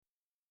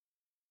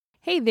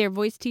Hey there,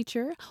 voice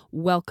teacher.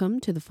 Welcome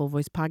to the Full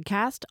Voice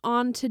Podcast.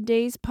 On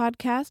today's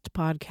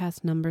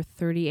podcast number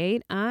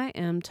 38, I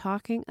am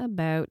talking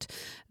about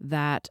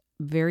that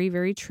very,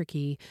 very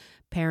tricky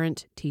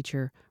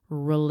parent-teacher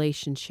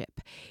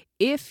relationship.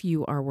 If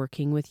you are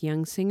working with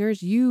young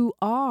singers, you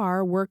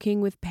are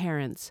working with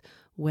parents,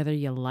 whether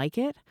you like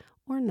it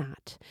or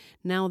not.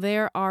 Now,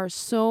 there are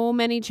so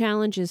many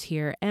challenges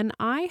here, and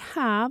I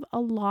have a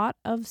lot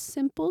of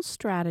simple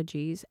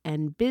strategies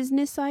and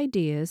business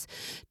ideas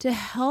to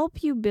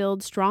help you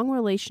build strong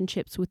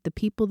relationships with the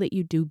people that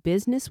you do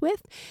business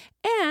with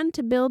and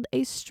to build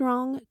a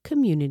strong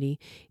community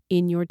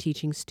in your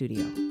teaching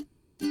studio.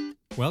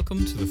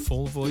 Welcome to the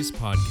Full Voice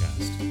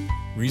Podcast,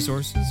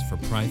 resources for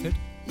private,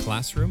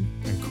 classroom,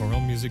 and choral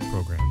music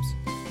programs.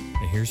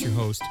 And here's your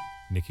host,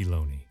 Nikki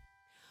Loney.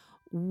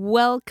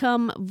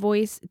 Welcome,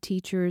 voice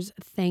teachers.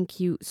 Thank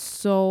you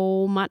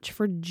so much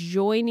for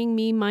joining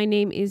me. My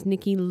name is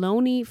Nikki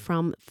Loney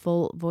from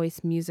Full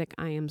Voice Music.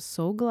 I am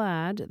so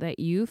glad that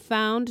you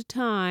found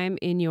time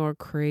in your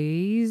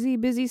crazy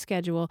busy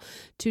schedule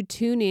to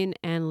tune in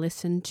and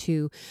listen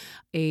to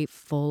a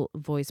Full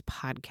Voice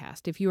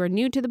podcast. If you are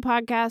new to the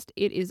podcast,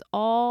 it is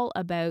all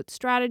about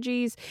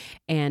strategies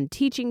and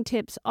teaching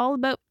tips, all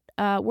about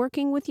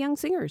working with young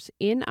singers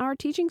in our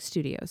teaching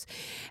studios.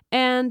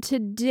 And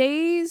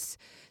today's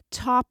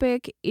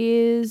topic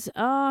is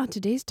a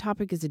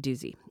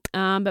doozy.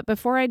 But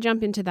before I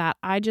jump into that,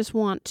 I just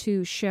want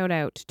to shout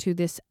out to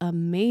this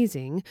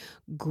amazing,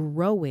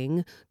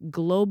 growing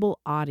global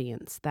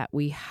audience that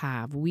we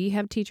have. We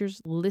have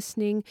teachers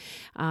listening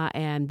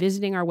and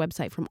visiting our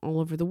website from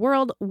all over the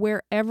world,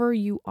 wherever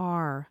you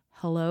are.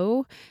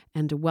 Hello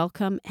and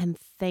welcome and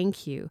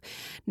thank you.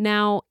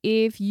 Now,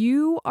 if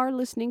you are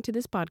listening to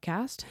this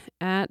podcast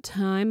at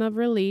time of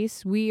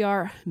release, we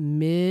are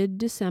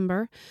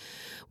mid-December.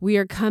 We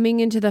are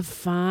coming into the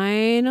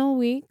final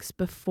weeks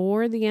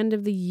before the end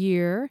of the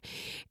year.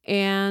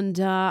 And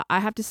I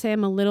have to say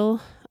I'm a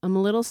little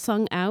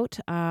sung out.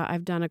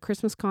 I've done a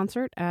Christmas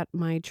concert at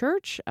my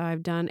church.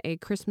 I've done a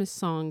Christmas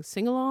song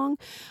sing-along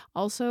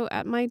also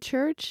at my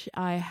church.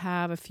 I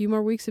have a few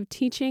more weeks of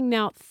teaching.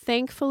 Now,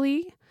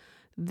 thankfully,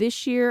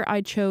 this year,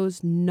 I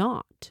chose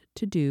not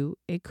to do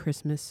a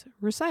Christmas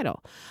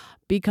recital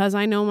because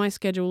I know my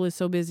schedule is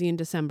so busy in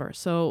December.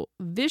 So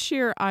this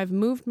year, I've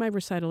moved my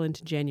recital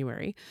into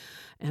January,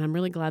 and I'm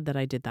really glad that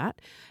I did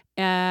that.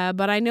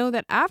 But I know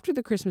that after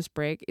the Christmas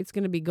break, it's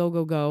going to be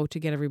go to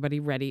get everybody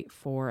ready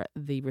for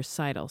the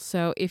recital.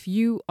 So if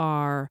you've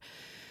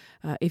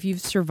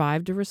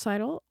survived a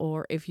recital,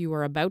 or if you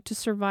are about to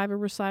survive a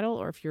recital,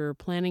 or if you're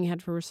planning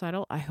ahead for a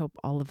recital, I hope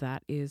all of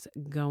that is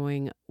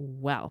going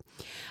well.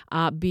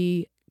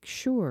 Be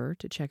sure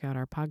to check out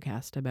our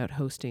podcast about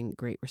hosting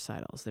great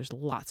recitals. There's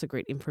lots of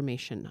great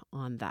information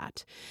on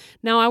that.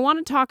 Now, I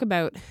want to talk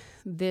about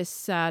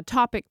this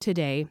topic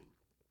today.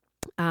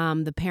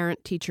 The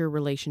parent-teacher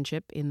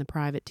relationship in the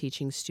private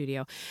teaching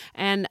studio.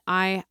 And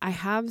I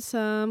have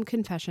some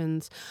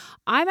confessions.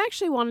 I've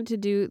actually wanted to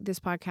do this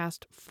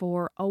podcast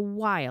for a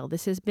while.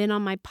 This has been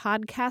on my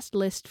podcast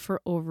list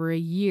for over a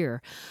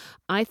year.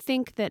 I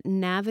think that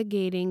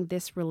navigating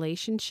this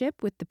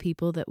relationship with the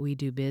people that we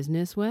do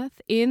business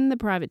with in the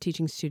private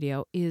teaching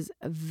studio is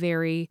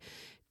very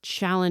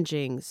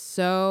challenging,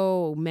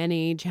 so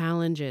many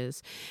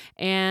challenges.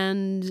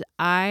 And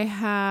I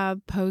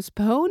have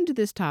postponed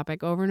this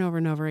topic over and over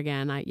and over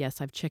again.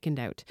 I've chickened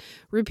out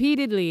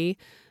repeatedly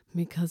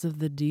because of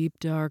the deep,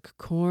 dark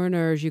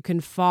corners you can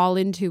fall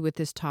into with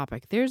this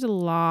topic. There's a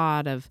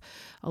lot of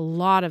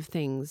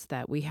things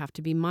that we have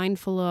to be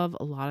mindful of,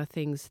 a lot of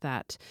things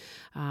that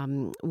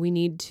we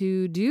need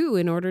to do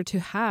in order to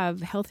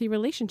have healthy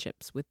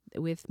relationships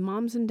with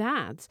moms and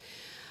dads.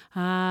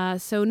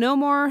 So no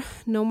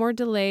more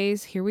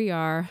delays. Here we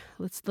are.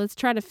 Let's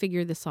try to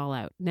figure this all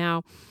out.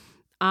 Now,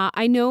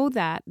 I know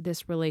that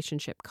this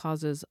relationship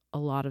causes a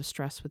lot of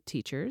stress with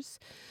teachers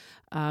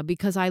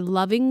because I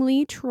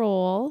lovingly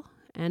troll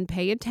and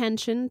pay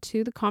attention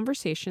to the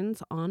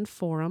conversations on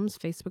forums,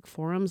 Facebook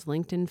forums,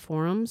 LinkedIn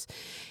forums.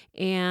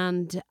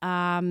 And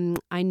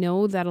I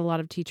know that a lot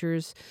of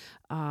teachers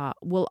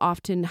will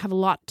often have a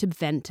lot to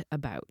vent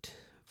about,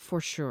 for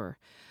sure.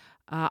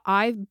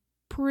 I'm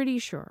pretty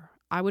sure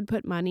I would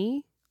put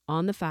money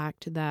on the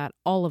fact that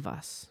all of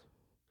us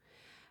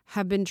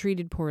have been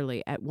treated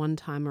poorly at one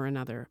time or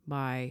another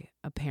by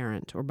a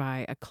parent or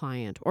by a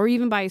client or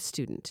even by a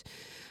student.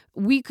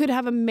 We could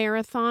have a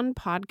marathon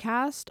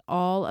podcast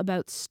all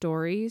about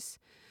stories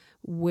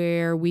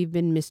where we've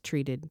been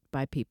mistreated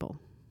by people.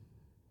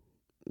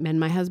 And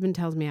my husband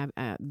tells me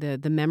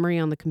the memory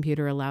on the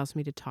computer allows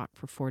me to talk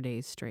for 4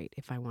 days straight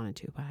if I wanted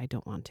to, but I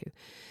don't want to.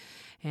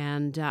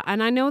 And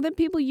I know that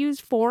people use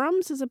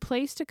forums as a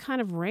place to kind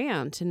of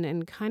rant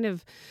and kind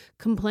of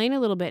complain a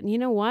little bit. And you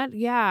know what?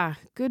 Yeah,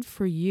 good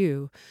for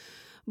you.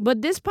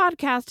 But this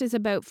podcast is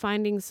about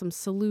finding some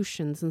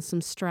solutions and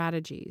some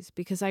strategies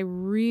because I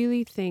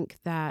really think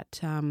that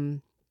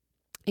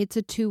it's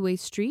a two-way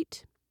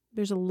street.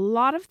 There's a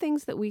lot of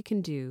things that we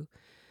can do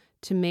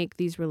to make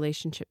these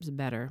relationships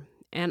better.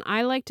 And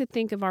I like to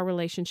think of our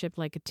relationship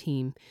like a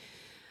team.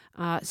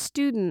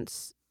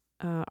 Students,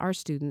 our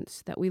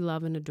students that we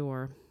love and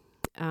adore,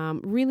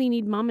 really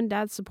need mom and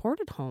dad's support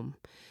at home.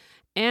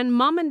 And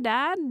mom and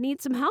dad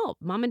need some help.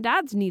 Mom and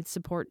dads need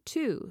support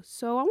too.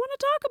 So I want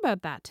to talk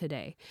about that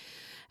today.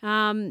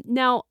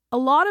 Now, a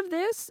lot of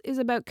this is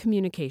about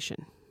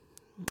communication,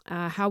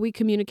 how we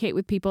communicate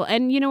with people.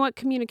 And you know what?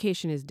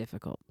 Communication is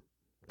difficult.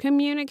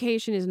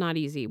 Communication is not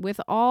easy. With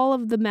all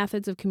of the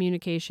methods of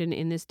communication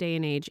in this day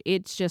and age,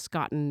 it's just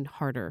gotten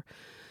harder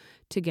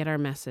to get our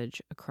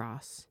message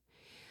across.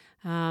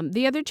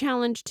 The other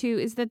challenge, too,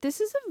 is that this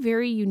is a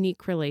very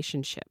unique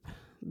relationship.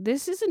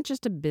 This isn't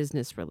just a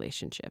business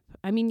relationship.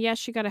 I mean,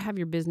 yes, you got to have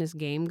your business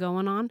game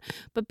going on,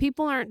 but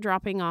people aren't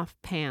dropping off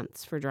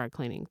pants for dry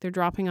cleaning. They're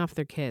dropping off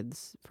their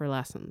kids for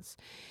lessons.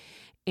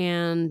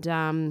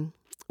 And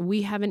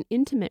we have an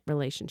intimate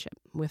relationship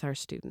with our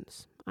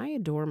students. I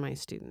adore my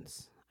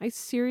students. I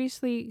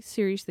seriously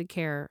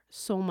care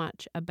so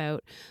much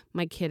about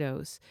my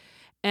kiddos.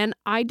 And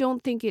I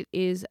don't think it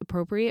is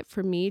appropriate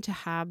for me to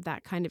have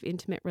that kind of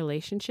intimate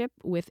relationship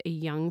with a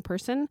young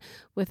person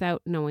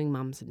without knowing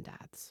moms and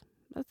dads.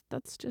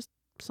 That's just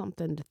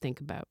something to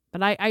think about.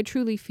 But I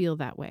truly feel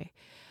that way.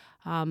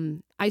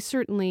 I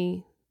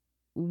certainly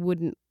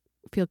wouldn't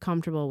feel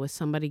comfortable with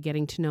somebody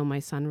getting to know my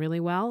son really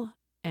well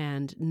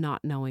and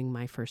not knowing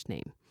my first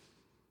name.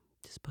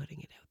 Just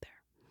putting it out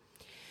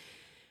there.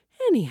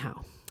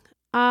 Anyhow,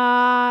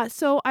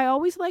 so I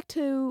always like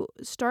to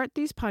start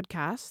these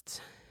podcasts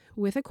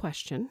with a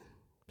question,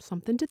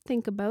 something to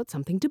think about,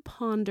 something to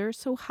ponder.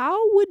 So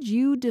how would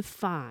you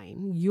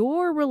define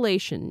your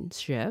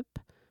relationship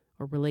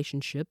or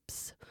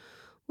relationships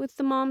with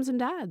the moms and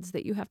dads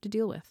that you have to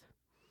deal with?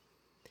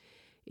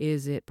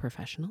 Is it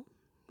professional?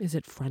 Is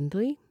it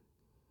friendly?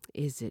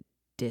 Is it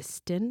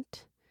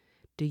distant?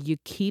 Do you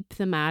keep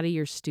them out of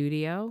your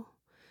studio?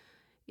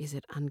 Is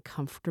it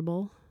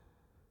uncomfortable?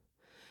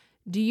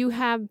 Do you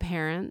have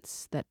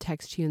parents that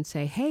text you and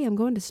say, hey, I'm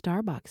going to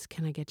Starbucks.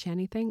 Can I get you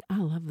anything? I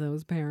love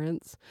those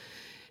parents.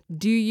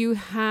 Do you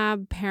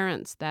have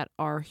parents that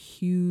are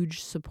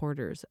huge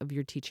supporters of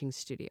your teaching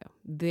studio?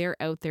 They're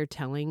out there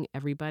telling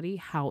everybody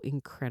how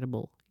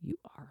incredible you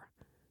are.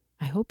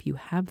 I hope you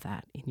have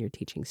that in your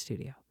teaching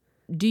studio.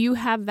 Do you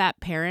have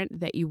that parent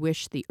that you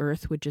wish the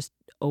earth would just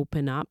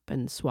open up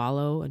and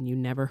swallow and you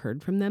never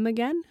heard from them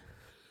again?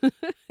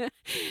 Yeah,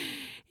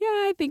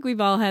 I think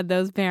we've all had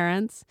those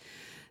parents.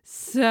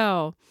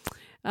 So,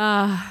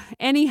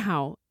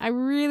 anyhow, I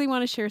really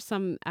want to share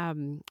some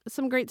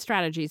great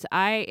strategies.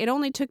 It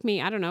only took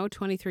me,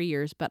 23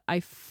 years, but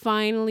I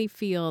finally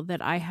feel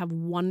that I have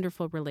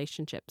wonderful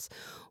relationships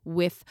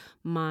with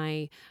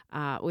my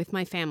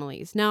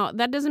families. Now,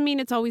 that doesn't mean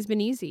it's always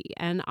been easy.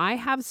 And I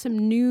have some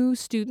new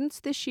students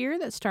this year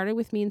that started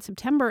with me in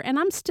September, and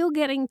I'm still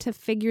getting to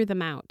figure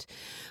them out.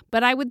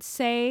 But I would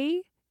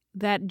say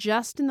that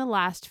just in the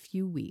last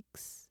few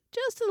weeks,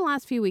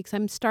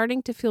 I'm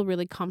starting to feel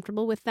really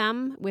comfortable with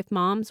them, with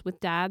moms, with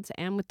dads,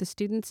 and with the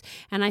students.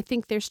 And I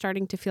think they're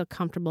starting to feel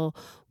comfortable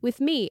with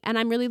me. And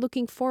I'm really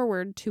looking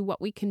forward to what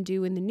we can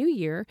do in the new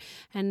year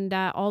and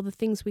all the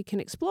things we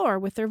can explore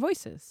with their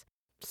voices.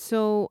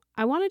 So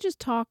I want to just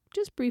talk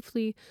just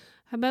briefly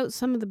about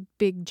some of the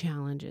big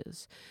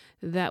challenges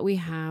that we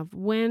have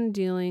when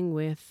dealing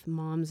with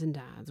moms and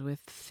dads,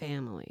 with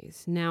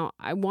families. Now,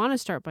 I want to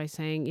start by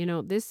saying,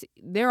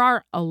 there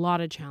are a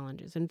lot of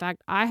challenges. In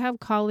fact, I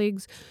have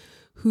colleagues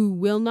who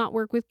will not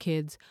work with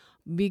kids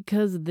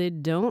because they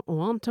don't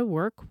want to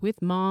work with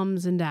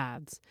moms and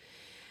dads.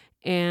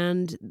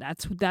 And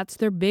that's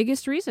their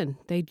biggest reason.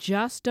 They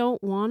just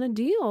don't want to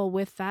deal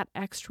with that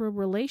extra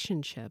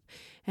relationship.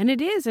 And it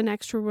is an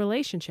extra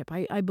relationship.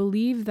 I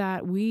believe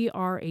that we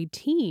are a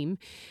team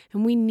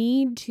and we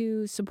need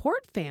to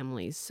support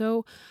families.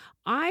 So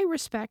I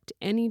respect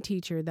any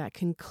teacher that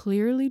can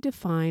clearly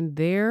define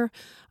their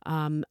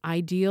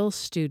ideal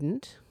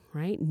student,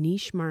 right?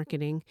 Niche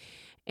marketing,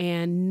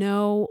 and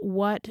know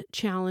what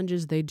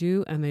challenges they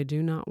do and they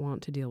do not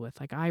want to deal with.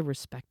 I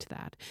respect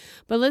that.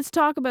 But let's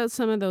talk about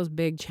some of those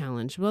big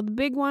challenges. Well, the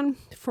big one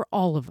for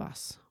all of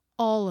us,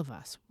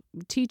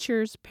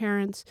 teachers,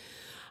 parents,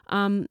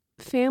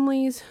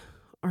 families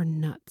are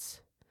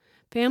nuts.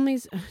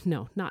 Families,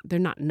 they're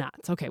not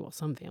nuts. Okay, well,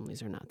 some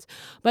families are nuts.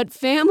 But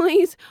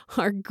families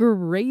are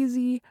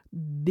crazy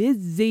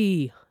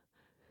busy.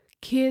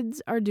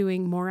 Kids are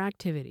doing more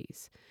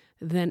activities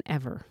than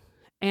ever.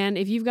 And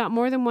if you've got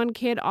more than one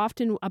kid,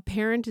 often a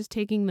parent is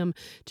taking them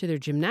to their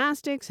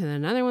gymnastics and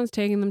another one's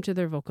taking them to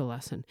their vocal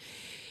lesson.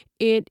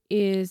 It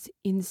is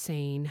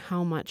insane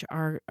how much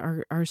our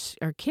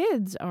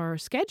kids are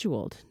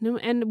scheduled.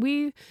 And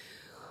we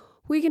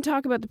can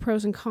talk about the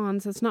pros and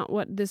cons. That's not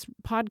what this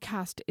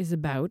podcast is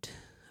about.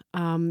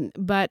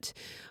 But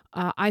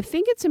I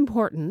think it's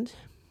important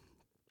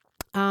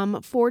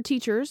for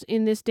teachers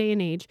in this day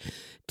and age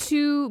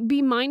to be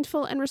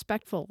mindful and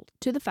respectful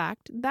to the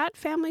fact that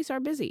families are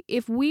busy.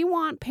 If we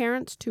want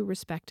parents to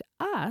respect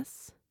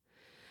us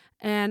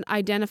and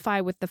identify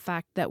with the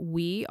fact that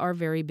we are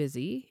very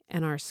busy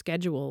and our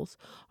schedules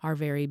are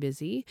very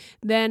busy,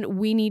 then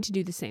we need to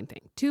do the same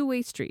thing.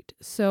 Two-way street.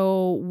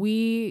 So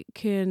we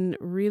can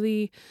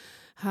really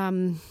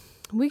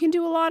we can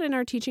do a lot in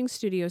our teaching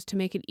studios to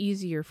make it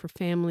easier for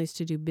families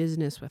to do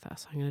business with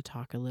us. I'm going to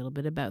talk a little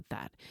bit about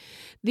that.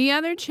 The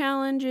other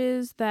challenge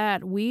is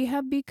that we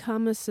have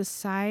become a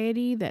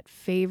society that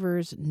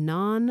favors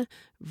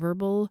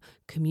non-verbal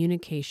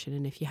communication.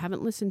 And if you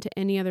haven't listened to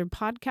any other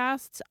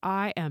podcasts,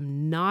 I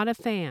am not a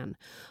fan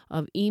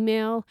of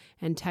email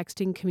and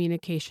texting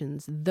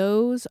communications.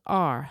 Those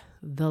are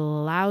the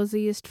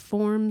lousiest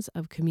forms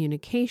of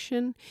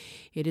communication.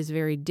 It is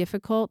very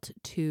difficult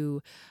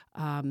to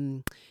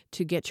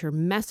get your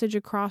message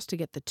across, to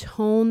get the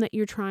tone that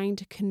you're trying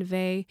to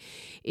convey.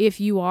 If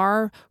you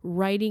are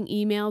writing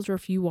emails or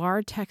if you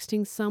are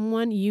texting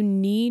someone, you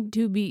need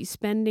to be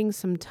spending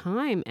some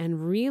time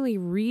and really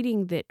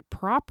reading that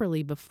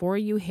properly before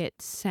you hit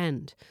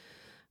send.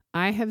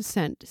 I have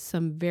sent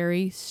some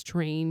very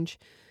strange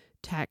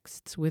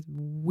texts with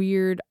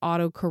weird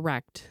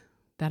autocorrect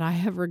that I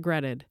have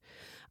regretted.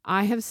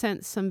 I have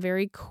sent some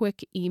very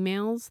quick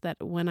emails that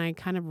when I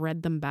kind of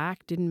read them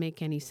back didn't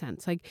make any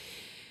sense. Like,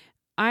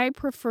 I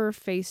prefer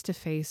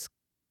face-to-face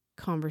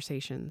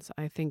conversations.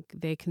 I think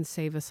they can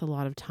save us a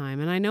lot of time.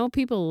 And I know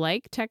people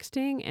like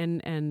texting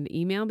and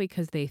email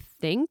because they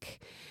think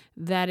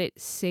that it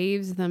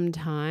saves them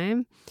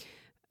time.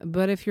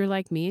 But if you're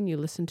like me and you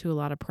listen to a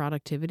lot of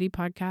productivity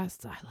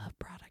podcasts, I love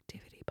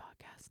productivity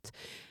podcasts.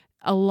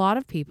 A lot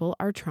of people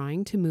are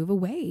trying to move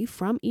away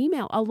from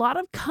email. A lot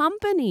of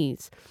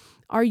companies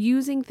are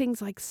using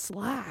things like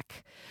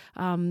Slack,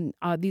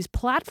 these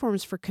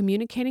platforms for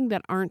communicating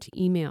that aren't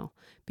email,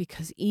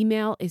 because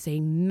email is a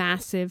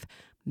massive,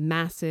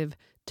 massive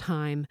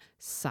time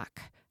suck.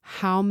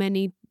 How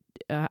many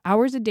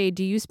hours a day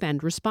do you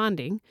spend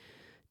responding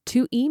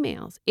to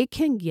emails? It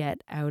can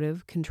get out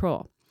of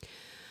control.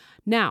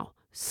 Now,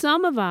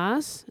 some of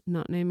us,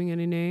 not naming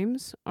any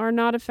names, are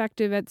not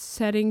effective at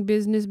setting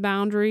business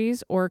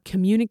boundaries or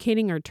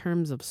communicating our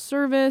terms of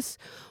service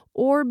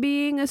or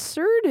being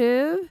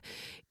assertive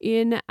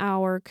in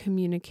our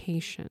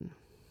communication.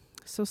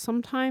 So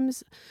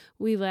sometimes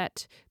we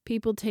let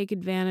people take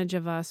advantage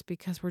of us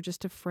because we're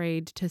just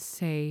afraid to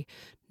say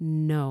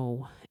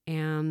no.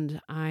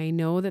 And I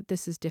know that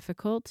this is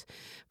difficult.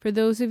 For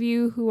those of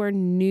you who are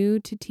new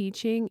to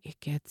teaching, it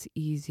gets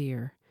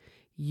easier.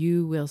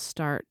 You will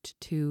start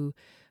to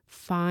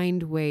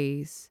find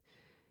ways.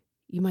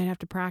 You might have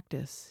to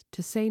practice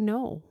to say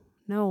no.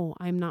 No,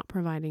 I'm not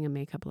providing a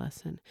makeup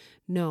lesson.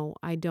 No,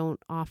 I don't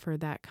offer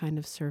that kind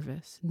of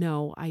service.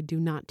 No, I do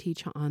not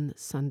teach on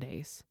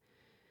Sundays.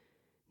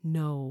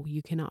 No,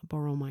 you cannot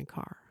borrow my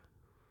car.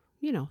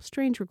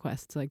 Strange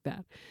requests like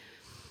that.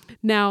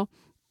 Now,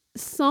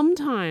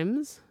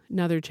 sometimes,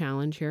 another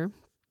challenge here,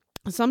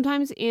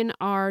 sometimes in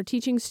our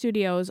teaching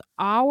studios,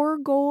 our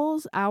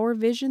goals, our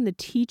vision, the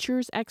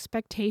teacher's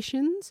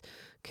expectations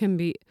can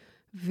be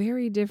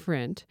very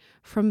different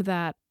from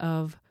that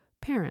of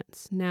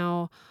parents.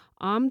 Now,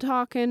 I'm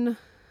talking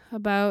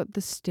about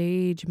the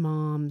stage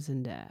moms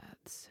and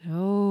dads.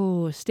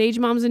 Oh, stage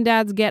moms and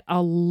dads get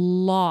a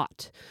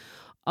lot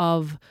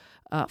of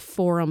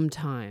forum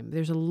time.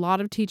 There's a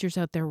lot of teachers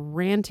out there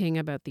ranting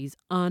about these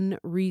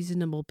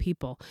unreasonable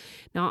people.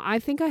 Now, I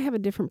think I have a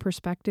different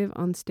perspective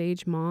on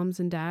stage moms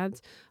and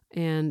dads,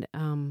 and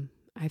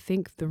I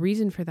think the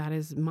reason for that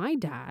is my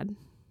dad,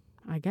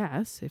 I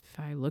guess, if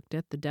I looked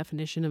at the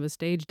definition of a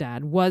stage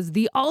dad, was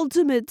the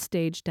ultimate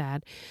stage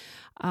dad.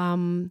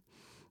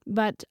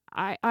 But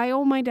I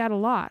owe my dad a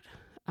lot.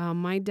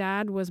 My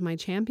dad was my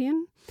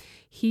champion.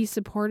 He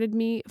supported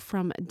me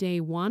from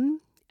day one.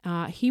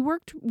 He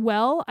worked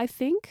well, I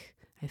think,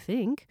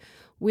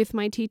 with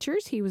my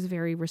teachers. He was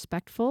very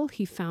respectful.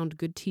 He found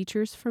good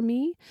teachers for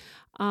me.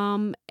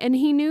 And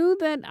he knew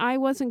that I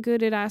wasn't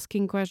good at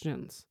asking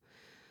questions.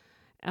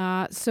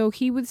 So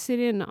he would sit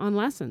in on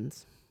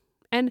lessons.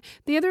 And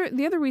the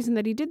other reason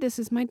that he did this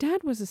is my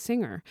dad was a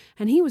singer,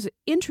 and he was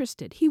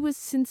interested. He was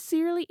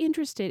sincerely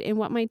interested in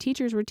what my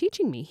teachers were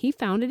teaching me. He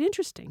found it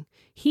interesting.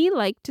 He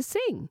liked to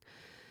sing.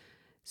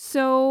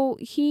 So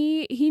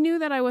he knew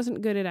that I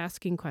wasn't good at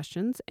asking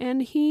questions,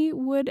 and he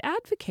would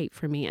advocate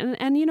for me.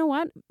 And you know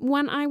what?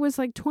 When I was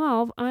like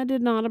 12, I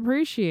did not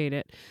appreciate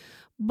it.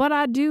 But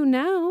I do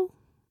now.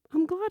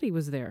 I'm glad he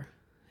was there.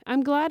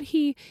 I'm glad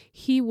he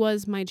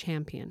was my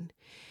champion.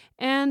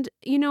 And,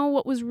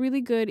 what was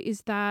really good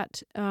is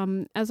that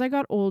as I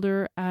got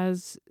older,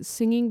 as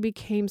singing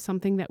became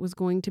something that was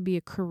going to be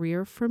a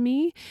career for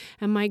me,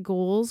 and my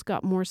goals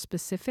got more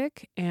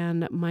specific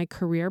and my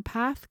career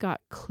path got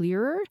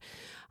clearer,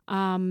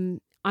 I'm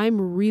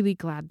really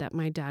glad that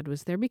my dad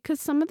was there, because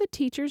some of the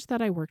teachers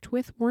that I worked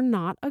with were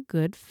not a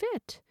good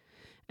fit.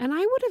 And I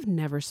would have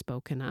never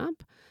spoken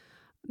up.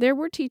 There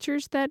were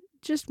teachers that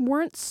just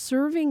weren't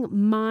serving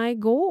my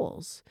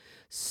goals.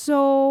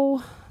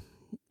 So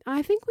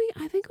I think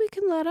we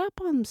can let up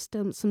on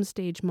some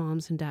stage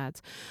moms and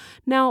dads.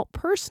 Now,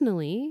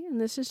 personally, and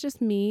this is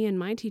just me and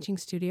my teaching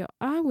studio,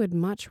 I would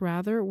much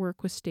rather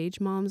work with stage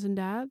moms and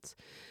dads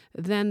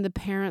than the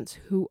parents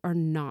who are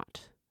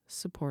not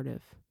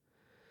supportive.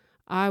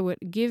 I would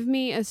give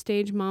me a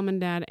stage mom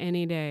and dad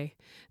any day.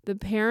 The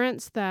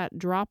parents that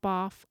drop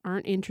off,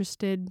 aren't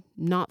interested,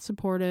 not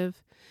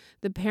supportive.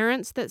 The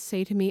parents that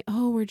say to me,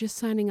 "Oh, we're just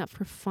signing up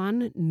for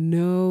fun."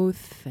 No,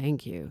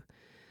 thank you.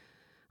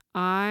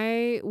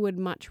 I would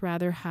much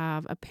rather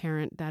have a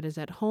parent that is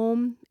at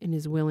home and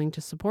is willing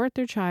to support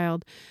their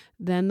child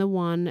than the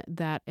one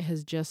that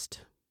is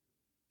just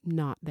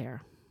not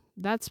there.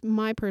 That's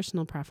my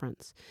personal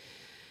preference.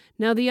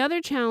 Now, the other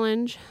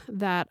challenge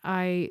that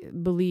I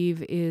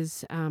believe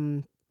is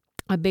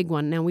a big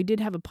one, now we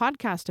did have a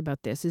podcast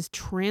about this, is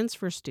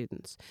transfer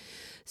students.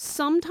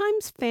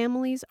 Sometimes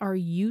families are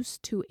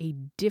used to a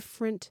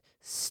different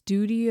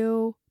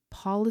studio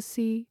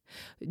policy,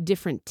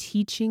 different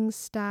teaching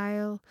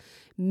style.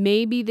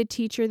 Maybe the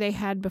teacher they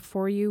had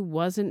before you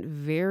wasn't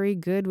very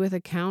good with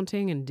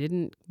accounting and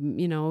didn't,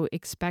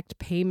 expect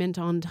payment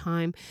on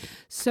time.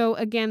 So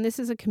again, this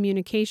is a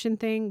communication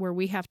thing where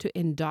we have to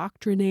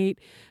indoctrinate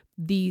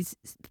these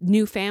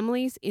new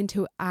families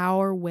into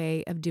our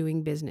way of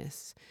doing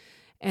business.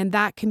 And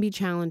that can be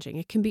challenging.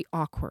 It can be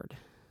awkward.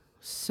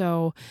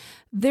 So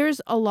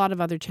there's a lot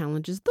of other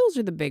challenges. Those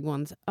are the big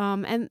ones.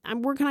 And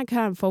we're going to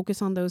kind of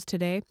focus on those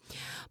today.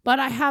 But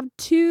I have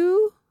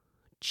 2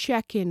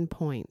 check-in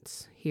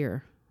points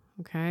here.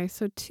 Okay,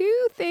 so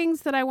 2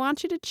 things that I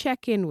want you to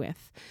check in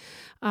with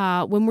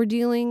when we're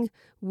dealing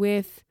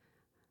with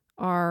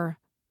our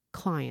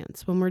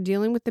clients, when we're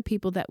dealing with the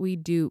people that we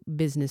do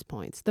business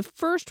points. The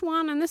first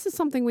one, and this is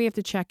something we have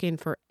to check in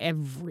for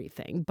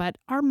everything, but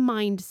our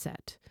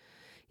mindset.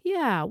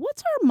 Yeah,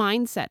 what's our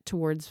mindset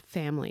towards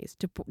families,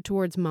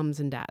 towards mums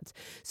and dads?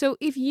 So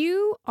if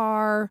you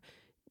are,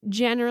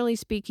 generally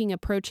speaking,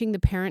 approaching the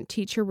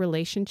parent-teacher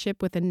relationship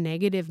with a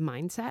negative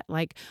mindset,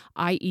 like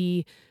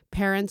i.e.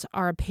 parents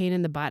are a pain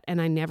in the butt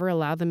and I never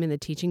allow them in the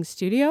teaching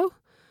studio,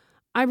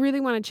 I really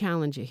want to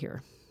challenge you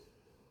here.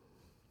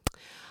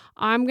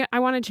 I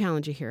want to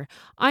challenge you here.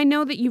 I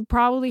know that you've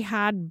probably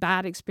had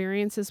bad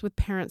experiences with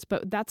parents,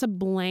 but that's a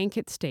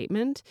blanket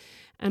statement.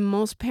 And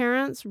most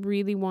parents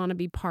really want to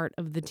be part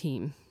of the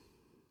team.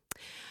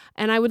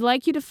 And I would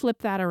like you to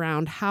flip that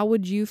around. How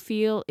would you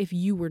feel if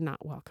you were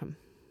not welcome?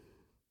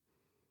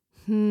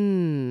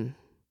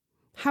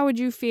 How would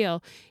you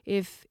feel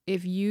if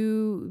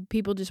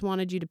people just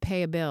wanted you to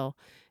pay a bill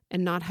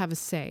and not have a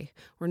say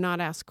or not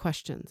ask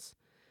questions?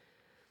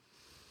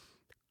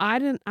 I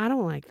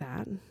don't like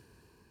that.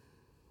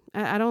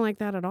 I don't like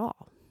that at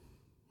all.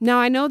 Now,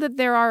 I know that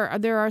there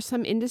are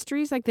some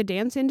industries, like the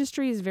dance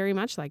industry is very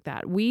much like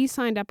that. We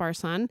signed up our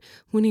son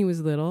when he was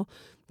little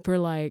for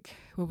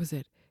what was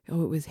it?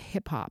 Oh, it was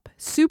hip hop,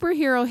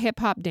 superhero hip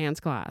hop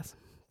dance class.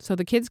 So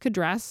the kids could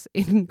dress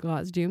in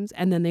costumes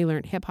and then they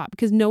learned hip hop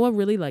because Noah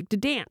really liked to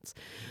dance.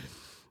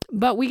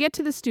 But we get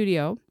to the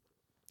studio.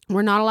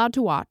 We're not allowed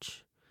to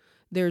watch.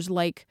 There's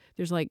like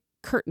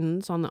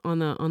curtains on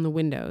the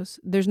windows.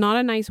 There's not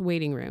a nice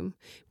waiting room.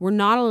 We're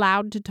not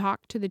allowed to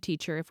talk to the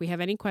teacher. If we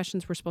have any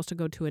questions, we're supposed to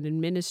go to an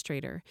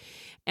administrator.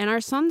 And our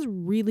son's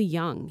really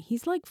young.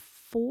 He's like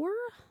 4.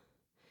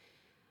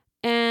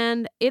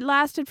 And it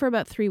lasted for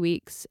about 3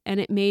 weeks.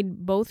 And it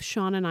made both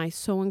Sean and I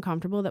so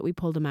uncomfortable that we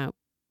pulled him out.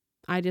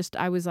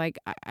 I was like,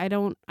 I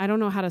don't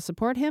know how to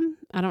support him.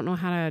 I don't know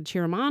how to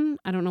cheer him on.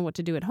 I don't know what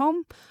to do at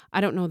home. I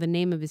don't know the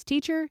name of his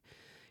teacher.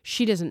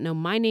 She doesn't know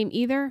my name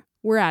either.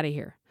 We're out of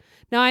here.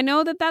 Now, I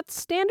know that that's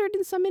standard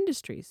in some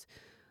industries,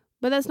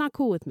 but that's not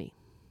cool with me.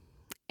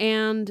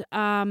 And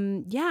I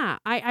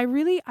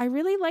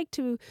really like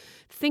to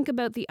think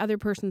about the other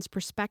person's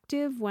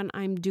perspective when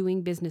I'm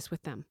doing business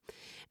with them.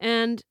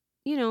 And,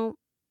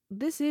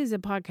 this is a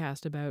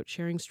podcast about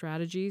sharing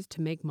strategies to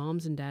make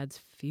moms and dads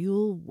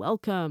feel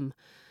welcome.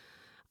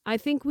 I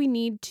think we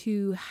need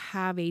to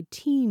have a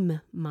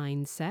team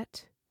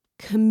mindset,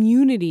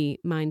 community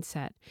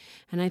mindset.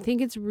 And I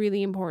think it's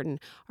really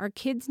important. Our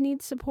kids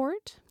need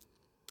support.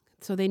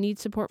 So they need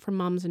support from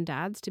moms and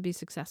dads to be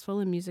successful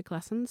in music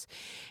lessons.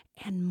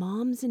 And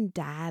moms and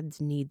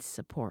dads need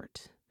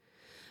support.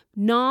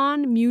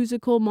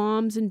 Non-musical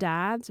moms and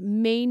dads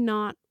may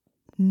not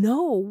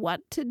know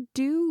what to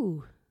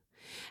do.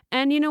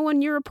 And,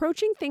 when you're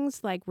approaching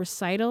things like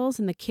recitals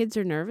and the kids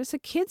are nervous, the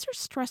kids are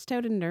stressed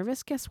out and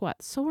nervous, guess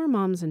what? So are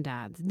moms and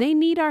dads. They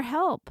need our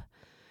help.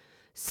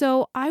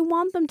 So I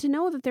want them to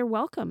know that they're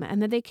welcome and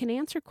that they can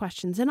answer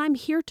questions. And I'm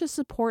here to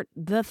support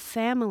the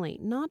family,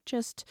 not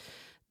just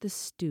the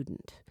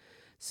student.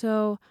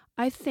 So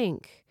I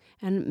think,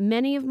 and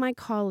many of my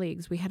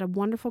colleagues, we had a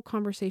wonderful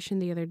conversation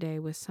the other day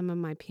with some of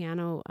my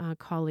piano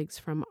colleagues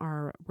from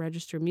our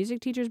registered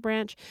music teachers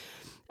branch.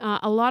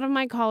 A lot of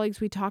my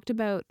colleagues, we talked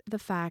about the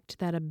fact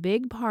that a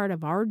big part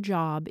of our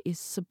job is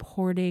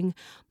supporting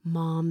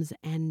moms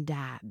and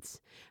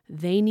dads.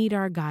 They need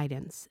our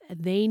guidance.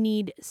 They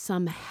need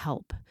some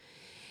help.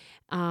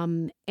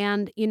 And,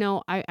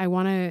 I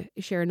want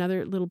to share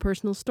another little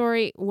personal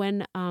story.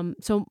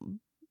 So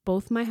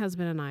both my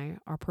husband and I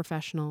are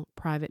professional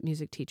private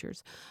music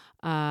teachers.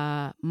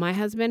 My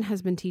husband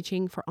has been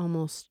teaching for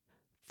almost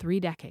 3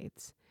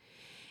 decades.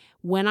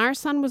 When our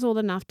son was old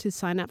enough to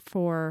sign up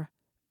for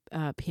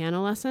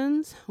piano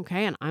lessons,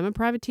 okay, and I'm a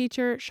private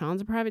teacher,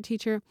 Sean's a private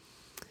teacher,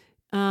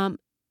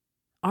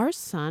 our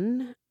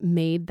son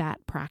made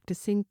that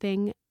practicing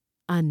thing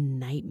a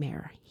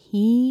nightmare.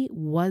 He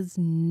was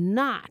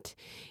not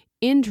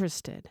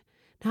interested.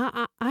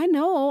 Now, I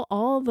know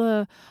all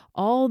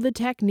the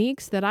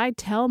techniques that I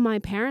tell my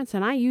parents,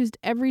 and I used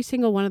every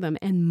single one of them,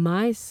 and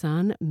my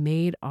son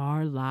made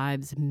our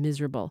lives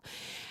miserable.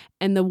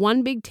 And the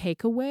one big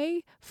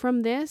takeaway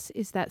from this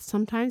is that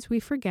sometimes we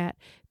forget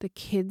the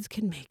kids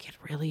can make it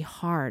really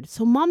hard.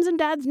 So moms and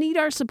dads need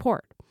our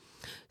support.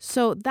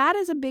 So that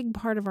is a big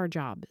part of our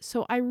job.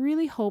 So I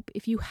really hope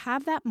if you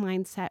have that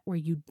mindset where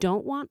you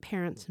don't want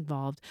parents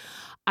involved,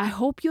 I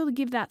hope you'll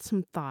give that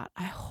some thought.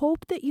 I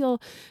hope that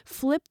you'll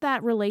flip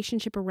that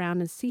relationship around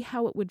and see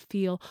how it would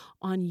feel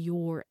on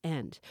your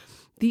end.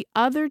 The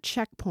other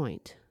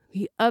checkpoint,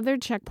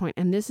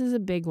 and this is a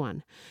big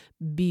one,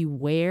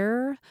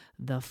 beware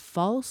the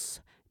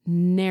false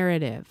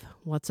narrative.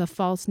 What's a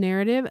false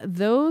narrative?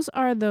 Those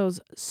are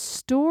those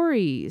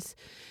stories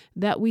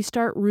that we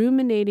start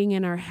ruminating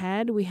in our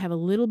head. We have a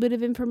little bit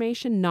of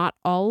information, not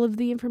all of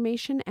the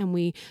information, and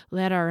we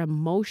let our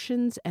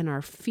emotions and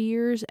our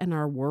fears and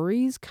our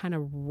worries kind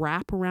of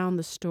wrap around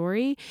the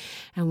story,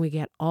 and we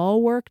get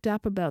all worked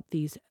up about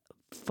these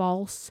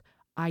false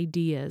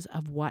ideas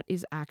of what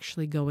is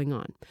actually going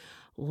on.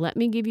 Let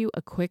me give you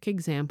a quick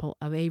example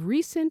of a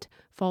recent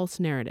false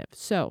narrative.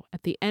 So,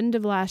 at the end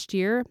of last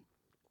year,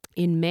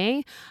 in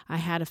May, I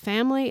had a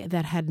family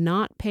that had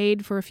not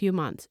paid for a few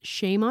months.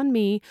 Shame on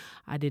me.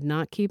 I did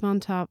not keep on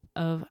top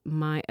of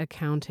my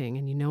accounting.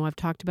 And I've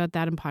talked about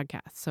that in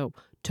podcasts. So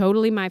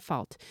totally my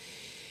fault.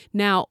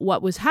 Now,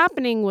 what was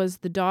happening was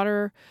the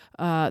daughter,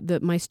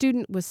 my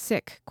student was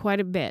sick quite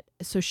a bit.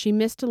 So she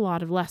missed a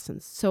lot of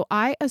lessons. So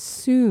I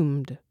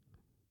assumed,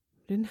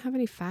 didn't have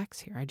any facts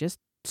here. I just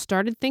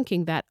started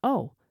thinking that,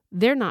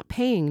 they're not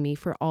paying me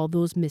for all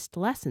those missed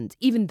lessons,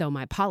 even though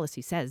my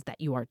policy says that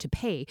you are to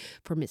pay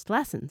for missed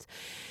lessons.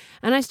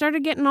 And I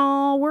started getting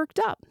all worked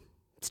up.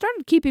 It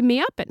started keeping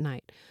me up at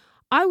night.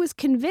 I was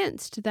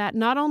convinced that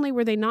not only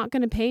were they not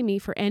going to pay me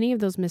for any of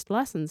those missed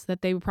lessons,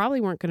 that they probably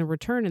weren't going to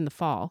return in the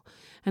fall,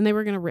 and they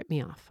were going to rip me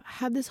off. I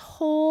had this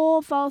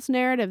whole false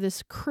narrative,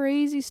 this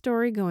crazy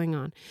story going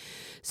on.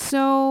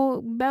 So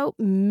about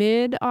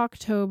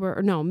mid-August,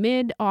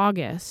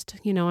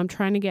 I'm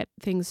trying to get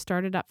things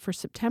started up for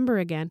September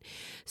again.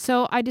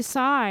 So I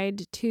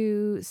decide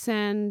to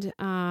send,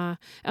 and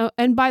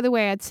by the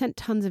way, I'd sent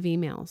tons of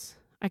emails.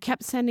 I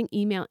kept sending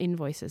email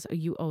invoices. Oh,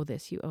 you owe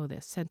this.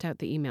 Sent out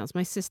the emails.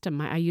 My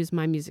system, I use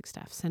my music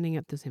staff, sending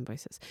out those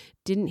invoices.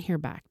 Didn't hear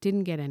back.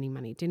 Didn't get any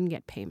money. Didn't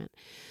get payment.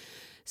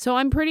 So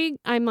I'm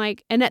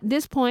like, and at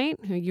this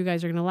point, you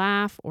guys are going to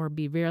laugh or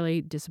be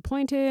really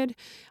disappointed.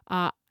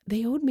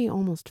 They owed me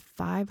almost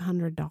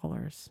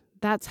 $500.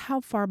 That's how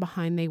far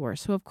behind they were.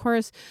 So of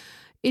course,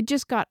 it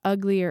just got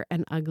uglier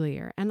and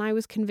uglier. And I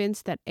was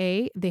convinced that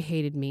A, they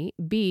hated me.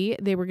 B,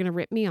 they were going to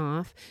rip me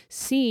off.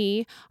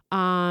 C,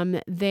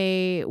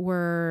 they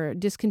were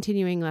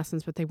discontinuing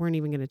lessons, but they weren't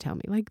even going to tell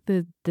me. Like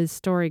the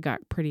story got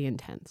pretty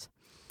intense.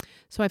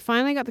 So I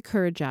finally got the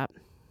courage up.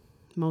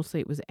 Mostly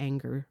it was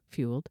anger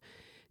fueled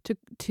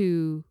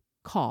to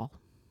call.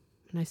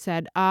 And I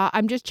said,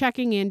 I'm just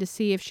checking in to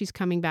see if she's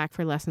coming back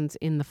for lessons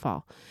in the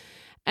fall.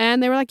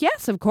 And they were like,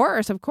 yes, of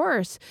course,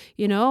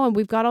 and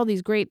we've got all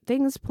these great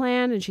things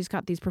planned and she's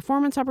got these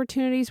performance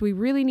opportunities. We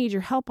really need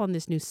your help on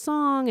this new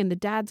song. And the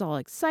dad's all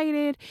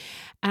excited.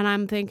 And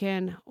I'm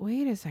thinking,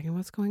 wait a second,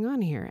 what's going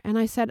on here? And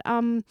I said,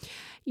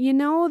 you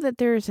know that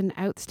there's an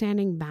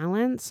outstanding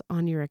balance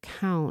on your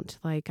account.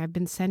 Like I've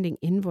been sending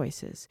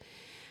invoices.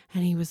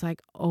 And he was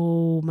like,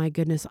 oh my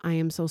goodness, I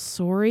am so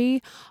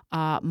sorry.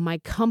 My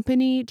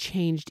company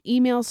changed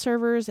email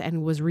servers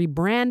and was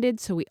rebranded.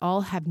 So we all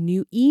have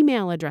new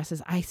email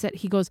addresses.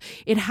 He goes,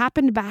 it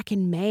happened back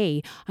in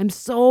May. I'm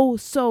so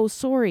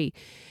sorry.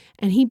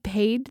 And he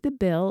paid the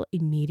bill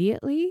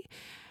immediately.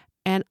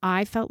 And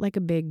I felt like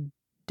a big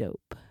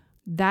dope.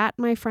 That,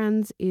 my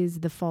friends, is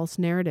the false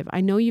narrative.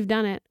 I know you've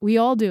done it. We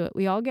all do it.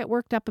 We all get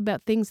worked up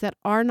about things that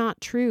are not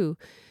true.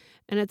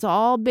 And it's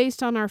all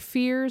based on our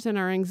fears and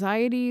our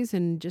anxieties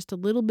and just a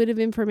little bit of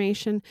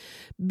information.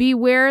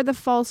 Beware the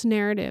false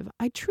narrative.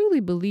 I truly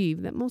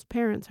believe that most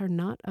parents are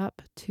not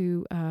up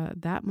to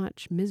that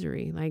much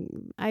misery. Like,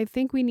 I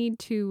think we need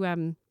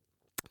to,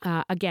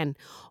 again,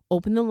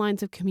 open the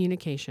lines of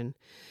communication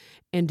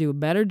and do a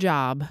better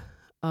job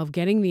of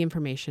getting the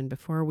information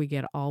before we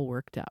get all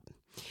worked up.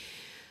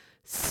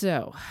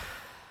 So,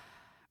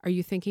 are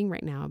you thinking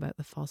right now about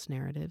the false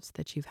narratives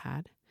that you've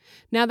had?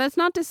 Now, that's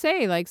not to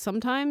say like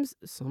sometimes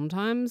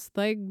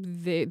like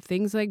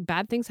things like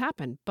bad things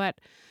happen, but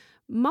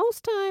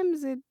most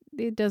times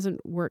it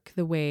doesn't work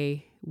the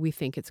way we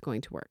think it's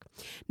going to work.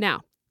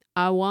 Now,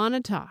 I want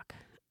to talk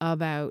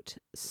about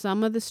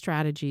some of the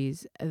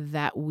strategies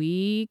that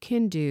we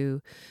can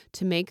do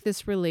to make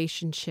this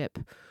relationship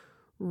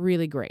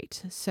really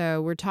great.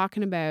 So we're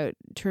talking about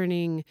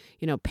turning,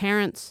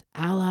 parents,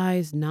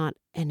 allies, not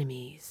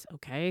enemies.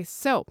 Okay.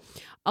 So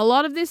a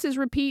lot of this is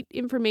repeat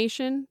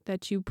information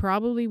that you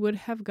probably would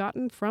have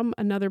gotten from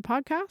another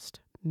podcast.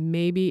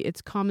 Maybe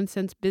it's common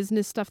sense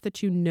business stuff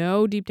that you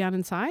know deep down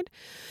inside.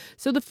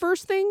 So the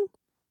first thing,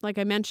 like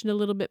I mentioned a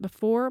little bit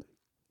before,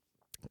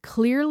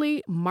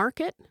 clearly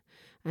market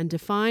and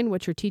define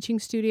what your teaching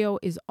studio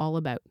is all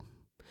about.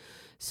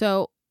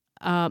 So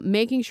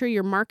making sure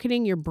your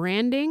marketing, your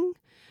branding,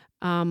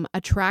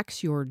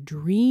 attracts your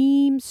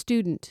dream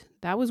student.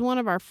 That was one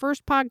of our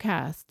first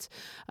podcasts,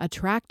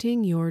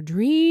 attracting your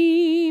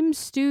dream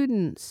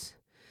students.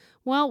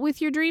 Well,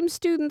 with your dream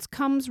students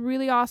comes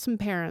really awesome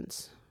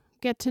parents.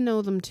 Get to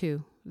know them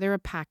too. They're a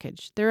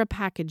package. They're a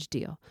package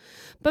deal.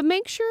 But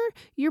make sure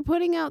you're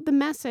putting out the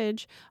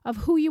message of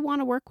who you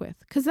want to work with,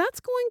 because that's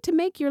going to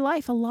make your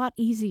life a lot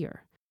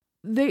easier.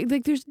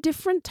 There's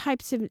different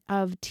types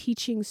of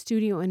teaching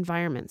studio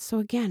environments. So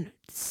again,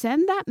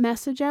 send that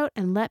message out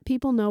and let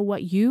people know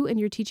what you and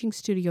your teaching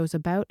studio is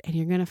about, and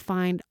you're going to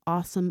find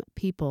awesome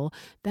people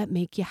that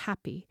make you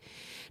happy.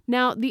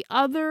 Now, the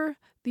other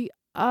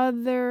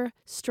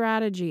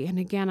strategy, and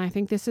again, I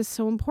think this is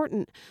so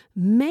important,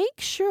 make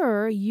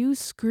sure you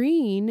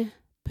screen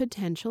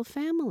potential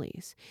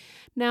families.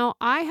 Now,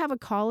 I have a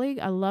colleague,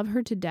 I love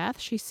her to death.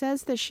 She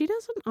says that she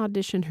doesn't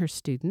audition her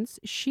students.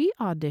 She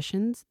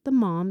auditions the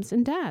moms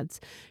and dads.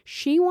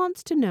 She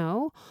wants to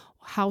know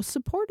how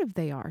supportive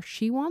they are.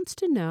 She wants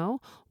to know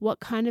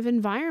what kind of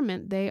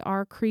environment they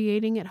are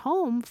creating at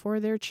home for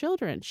their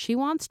children. She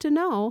wants to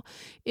know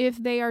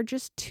if they are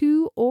just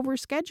too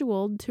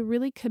overscheduled to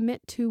really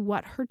commit to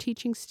what her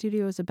teaching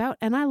studio is about.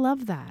 And I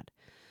love that.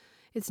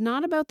 It's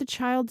not about the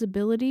child's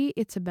ability,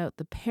 it's about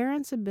the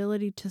parent's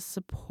ability to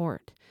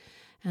support.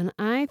 And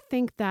I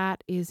think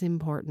that is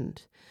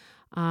important.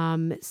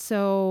 And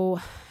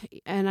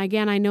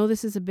again, I know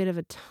this is a bit of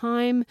a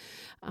time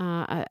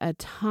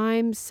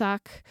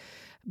suck,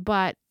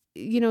 but,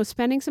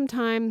 spending some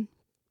time,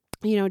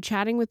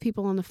 chatting with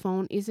people on the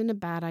phone isn't a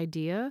bad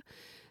idea.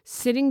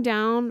 Sitting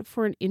down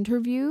for an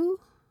interview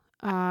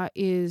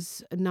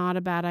is not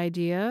a bad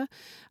idea.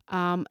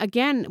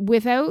 Again,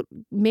 without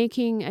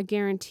making a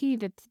guarantee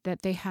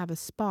that they have a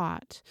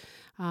spot.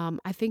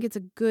 I think it's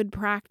a good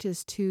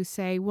practice to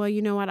say, well,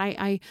 you know what,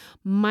 I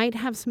might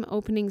have some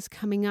openings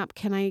coming up.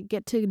 Can I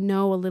get to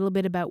know a little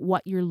bit about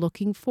what you're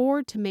looking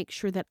for to make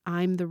sure that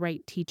I'm the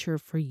right teacher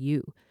for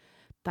you?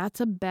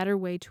 That's a better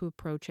way to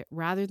approach it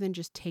rather than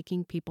just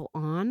taking people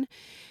on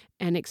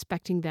and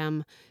expecting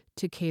them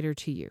to cater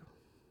to you.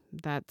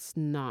 That's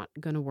not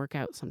going to work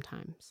out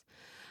sometimes.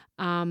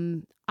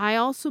 I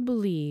also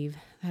believe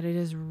that it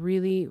is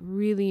really,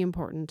 really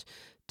important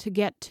to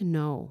get to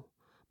know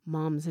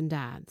moms and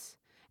dads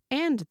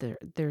and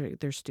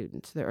their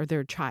students or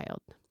their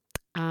child.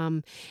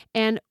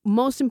 And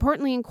most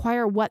importantly,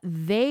 inquire what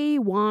they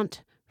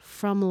want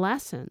from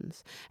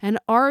lessons. And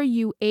are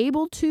you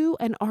able to,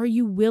 and are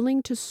you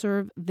willing to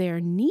serve their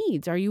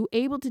needs? Are you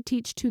able to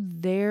teach to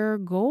their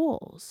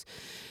goals?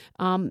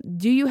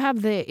 Do you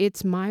have the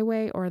it's my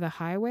way or the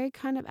highway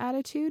kind of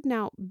attitude?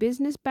 Now,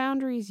 business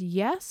boundaries,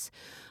 yes,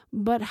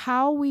 but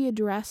how we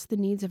address the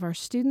needs of our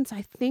students,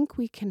 I think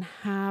we can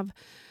have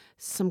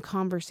some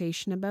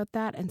conversation about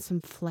that and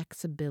some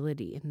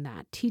flexibility in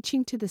that.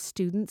 Teaching to the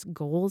students'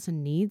 goals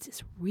and needs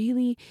is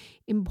really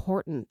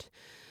important.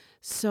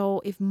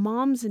 So if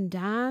moms and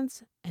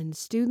dads and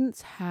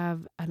students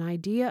have an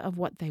idea of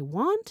what they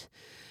want,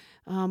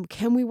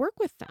 can we work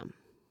with them?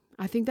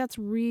 I think that's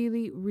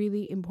really,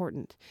 really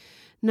important.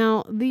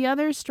 Now, the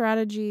other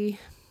strategy,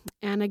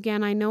 and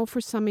again, I know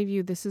for some of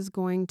you, this is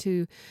going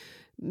to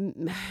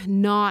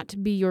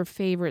not be your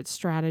favorite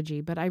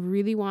strategy, but I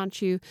really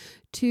want you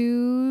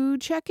to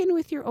check in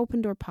with your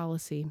open door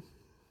policy.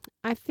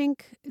 I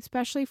think,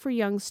 especially for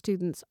young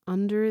students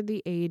under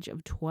the age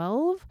of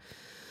 12,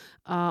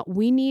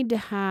 we need to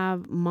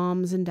have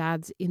moms and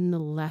dads in the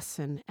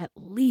lesson, at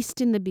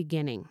least in the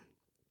beginning.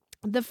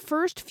 The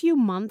first few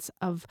months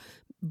of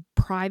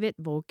private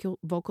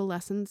vocal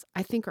lessons,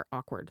 I think, are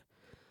awkward.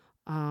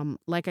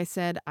 Like I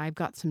said, I've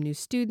got some new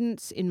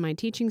students in my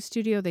teaching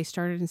studio. They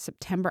started in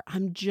September.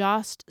 I'm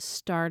just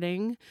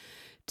starting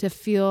to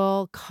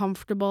feel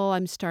comfortable.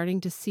 I'm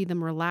starting to see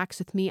them relax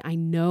with me. I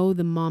know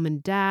the mom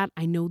and dad.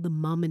 I know the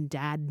mom and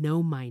dad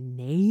know my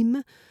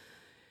name.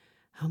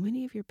 How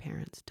many of your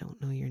parents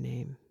don't know your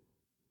name?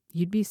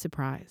 You'd be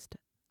surprised.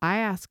 I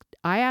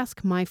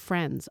ask my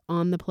friends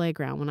on the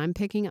playground when I'm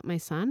picking up my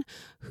son,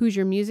 who's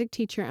your music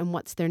teacher and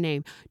what's their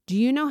name? Do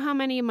you know how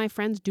many of my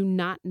friends do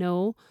not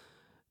know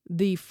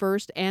the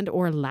first and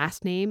or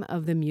last name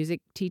of the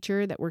music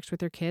teacher that works with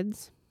their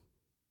kids?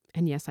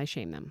 And yes, I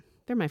shame them.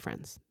 They're my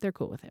friends. They're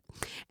cool with it.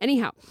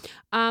 Anyhow,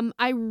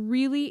 I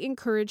really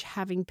encourage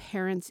having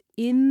parents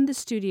in the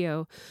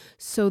studio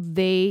so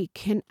they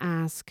can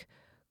ask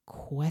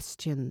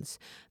questions.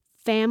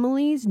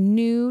 Families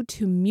new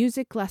to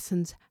music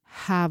lessons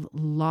have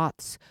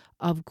lots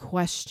of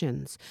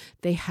questions.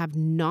 They have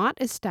not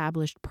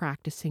established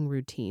practicing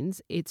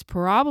routines. It's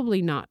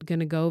probably not going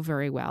to go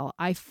very well.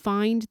 I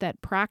find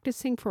that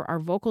practicing for our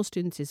vocal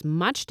students is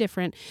much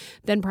different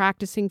than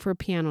practicing for a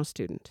piano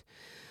student.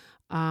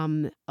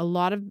 A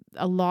lot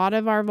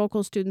of our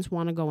vocal students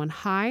want to go and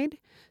hide.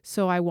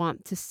 So I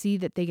want to see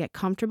that they get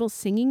comfortable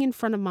singing in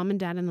front of mom and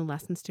dad in the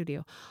lesson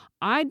studio.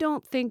 I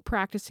don't think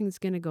practicing is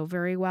going to go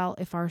very well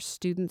if our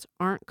students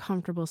aren't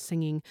comfortable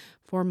singing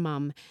for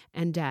mom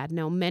and dad.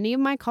 Now, many of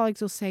my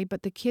colleagues will say,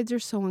 but the kids are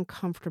so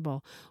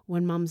uncomfortable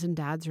when moms and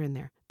dads are in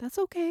there. That's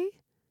okay.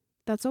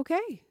 That's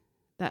okay.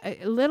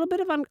 A little bit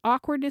of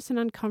awkwardness and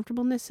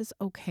uncomfortableness is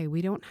okay.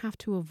 We don't have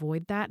to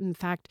avoid that. In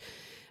fact,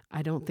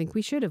 I don't think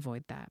we should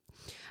avoid that.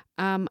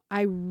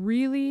 I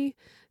really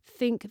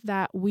think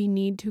that we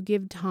need to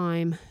give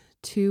time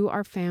to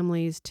our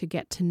families to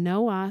get to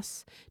know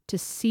us, to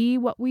see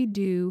what we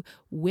do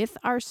with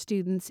our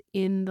students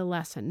in the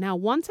lesson. Now,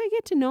 once I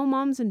get to know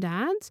moms and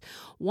dads,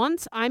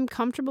 once I'm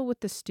comfortable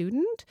with the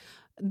student,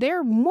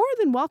 they're more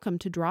than welcome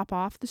to drop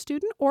off the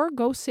student or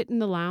go sit in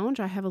the lounge.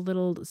 I have a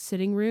little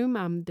sitting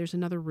room. There's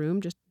another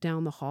room just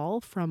down the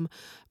hall from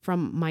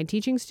my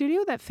teaching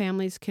studio that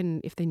families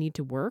can, if they need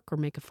to work or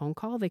make a phone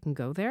call, they can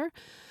go there.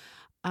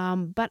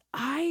 But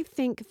I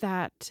think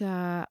that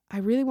I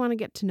really want to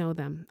get to know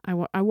them.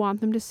 I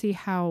want them to see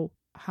how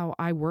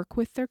I work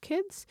with their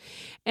kids.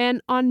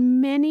 And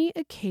on many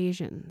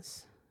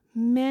occasions,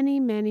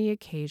 many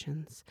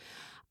occasions,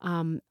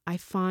 I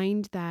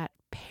find that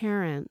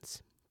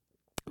parents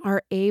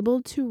are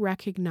able to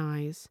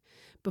recognize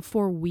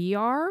before we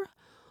are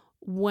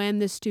when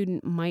the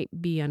student might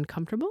be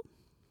uncomfortable,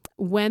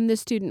 when the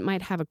student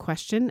might have a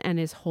question and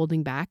is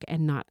holding back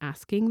and not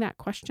asking that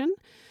question,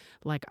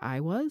 like I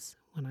was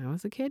when I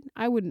was a kid.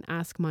 I wouldn't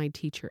ask my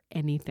teacher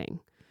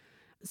anything.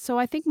 So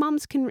I think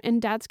moms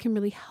and dads can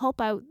really help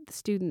out the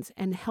students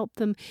and help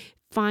them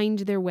find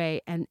their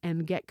way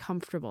and get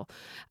comfortable.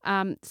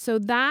 So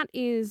that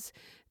is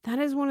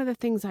one of the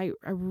things I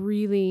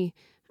really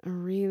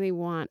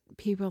want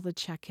people to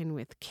check in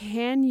with.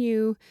 Can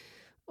you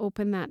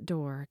open that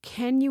door?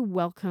 Can you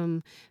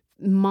welcome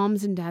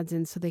moms and dads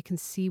in so they can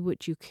see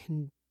what you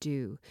can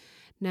do?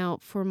 Now,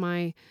 for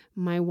my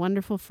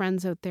wonderful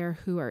friends out there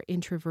who are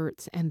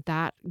introverts and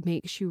that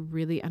makes you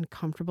really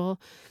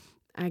uncomfortable,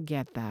 I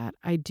get that.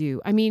 I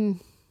do. I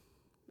mean,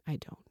 I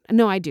don't.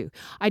 No, I do.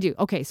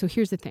 Okay, so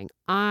here's the thing.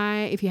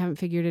 If you haven't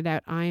figured it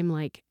out, I'm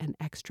like an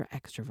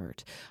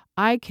extrovert.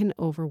 I can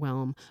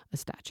overwhelm a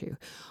statue.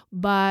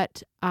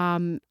 But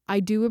I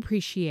do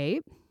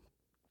appreciate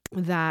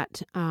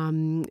that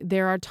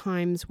there are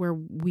times where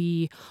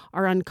we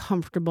are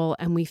uncomfortable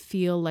and we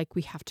feel like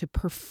we have to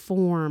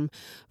perform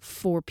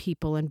for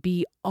people and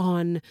be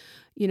on,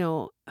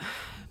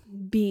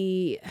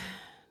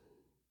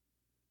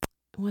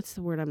 what's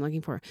the word I'm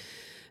looking for?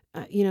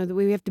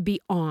 We have to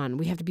be on,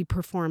 we have to be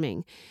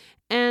performing.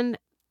 And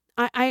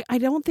I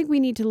don't think we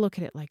need to look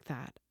at it like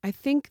that. I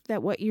think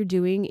that what you're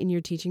doing in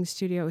your teaching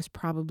studio is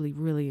probably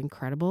really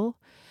incredible.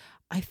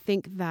 I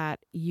think that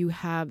you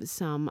have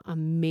some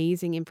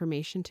amazing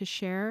information to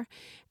share,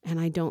 and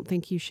I don't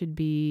think you should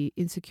be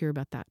insecure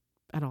about that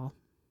at all,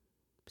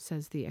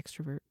 says the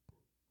extrovert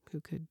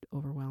who could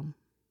overwhelm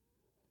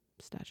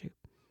statue.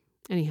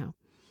 Anyhow,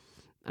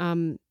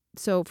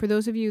 so for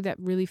those of you that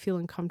really feel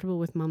uncomfortable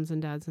with moms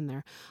and dads in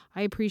there,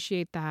 I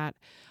appreciate that.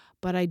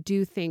 But I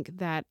do think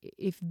that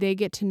if they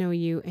get to know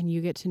you and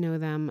you get to know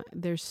them,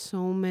 there's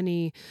so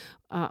many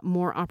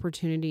more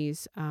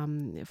opportunities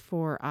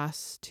for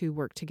us to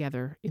work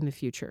together in the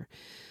future.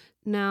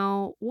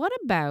 Now, what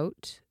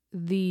about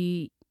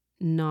the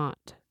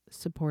not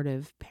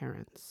supportive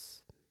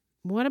parents?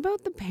 What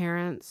about the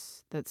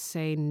parents that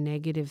say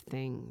negative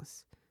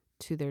things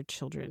to their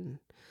children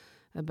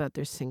about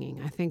their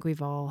singing? I think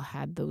we've all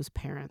had those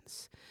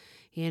parents.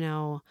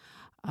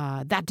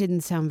 That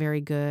didn't sound very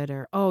good,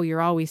 or, oh,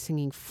 you're always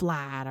singing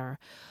flat, or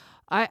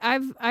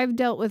I've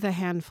dealt with a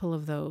handful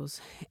of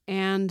those.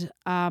 And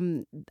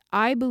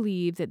I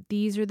believe that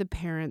these are the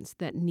parents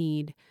that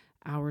need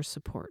our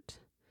support.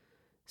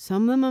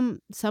 Some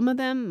of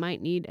them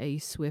might need a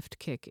swift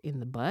kick in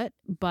the butt,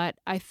 but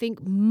I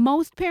think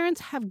most parents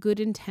have good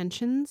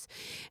intentions.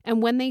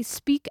 And when they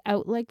speak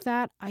out like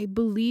that, I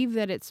believe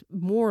that it's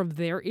more of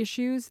their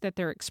issues that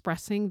they're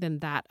expressing than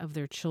that of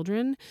their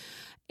children.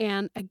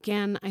 And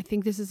again, I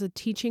think this is a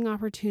teaching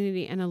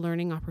opportunity and a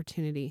learning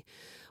opportunity.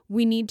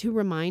 We need to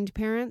remind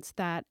parents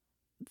that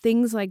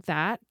things like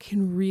that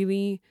can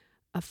really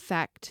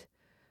affect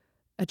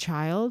a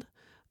child,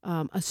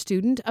 a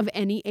student of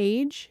any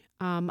age.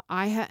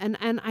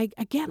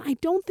 I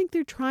don't think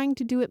they're trying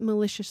to do it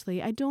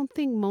maliciously. I don't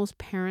think most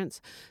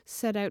parents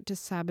set out to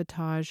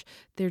sabotage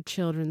their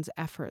children's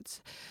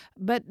efforts,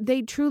 but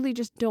they truly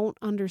just don't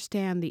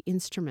understand the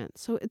instrument.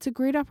 So it's a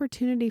great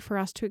opportunity for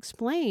us to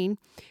explain,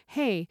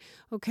 hey,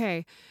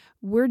 okay,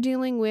 we're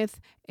dealing with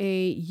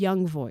a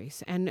young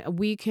voice, and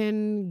we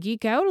can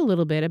geek out a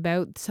little bit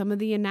about some of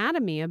the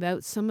anatomy,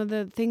 about some of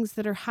the things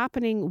that are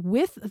happening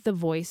with the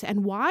voice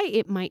and why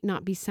it might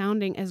not be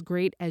sounding as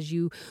great as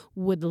you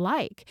would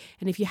like.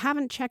 And if you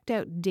haven't checked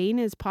out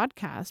Dana's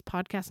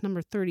podcast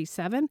number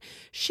 37,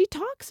 she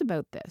talks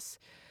about this.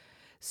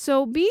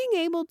 So being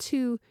able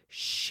to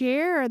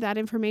share that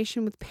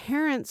information with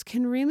parents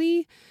can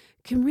really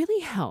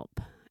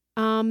help.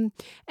 And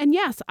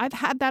yes, I've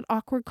had that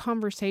awkward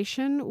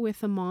conversation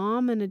with a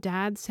mom and a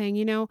dad saying,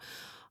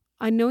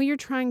 I know you're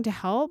trying to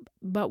help,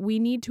 but we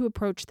need to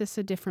approach this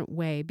a different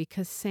way,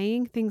 because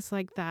saying things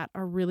like that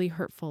are really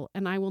hurtful.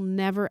 And I will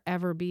never,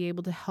 ever be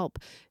able to help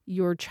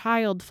your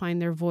child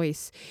find their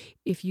voice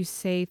if you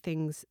say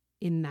things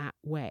in that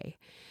way.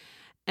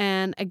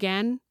 And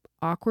again,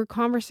 awkward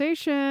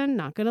conversation,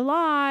 not going to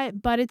lie,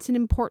 but it's an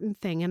important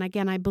thing. And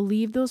again, I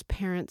believe those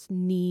parents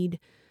need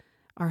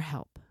our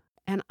help.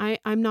 And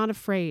I'm not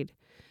afraid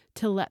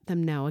to let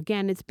them know.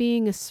 Again, it's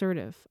being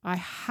assertive. I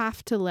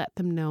have to let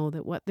them know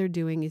that what they're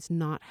doing is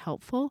not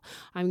helpful.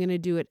 I'm going to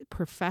do it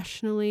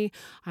professionally.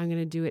 I'm going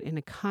to do it in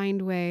a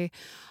kind way.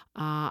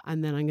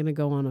 And then I'm going to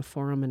go on a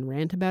forum and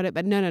rant about it.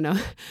 But no.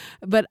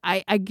 But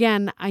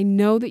I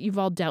know that you've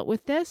all dealt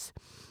with this.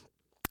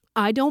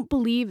 I don't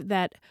believe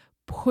that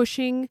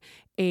pushing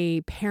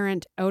a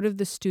parent out of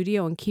the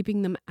studio and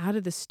keeping them out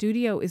of the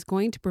studio is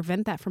going to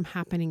prevent that from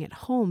happening at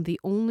home. The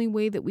only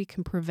way that we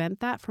can prevent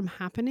that from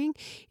happening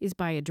is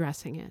by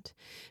addressing it.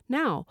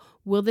 Now,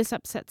 will this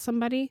upset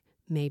somebody?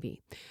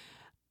 Maybe.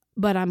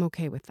 But I'm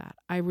okay with that.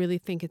 I really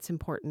think it's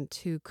important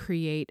to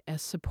create a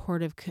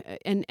supportive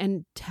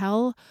and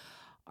tell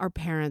our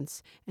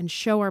parents and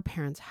show our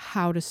parents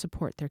how to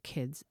support their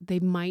kids. They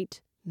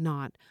might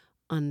not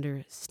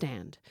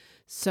understand.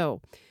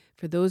 So,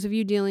 for those of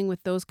you dealing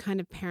with those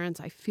kind of parents,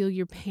 I feel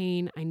your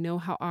pain. I know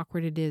how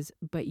awkward it is,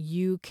 but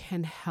you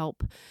can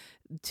help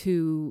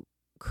to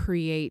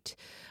create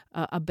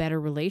a better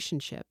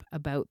relationship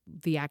about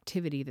the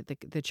activity that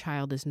the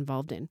child is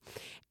involved in.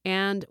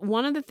 And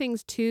one of the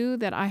things, too,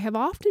 that I have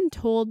often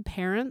told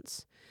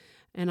parents,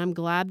 and I'm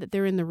glad that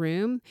they're in the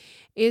room,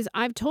 is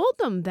I've told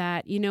them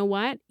that, you know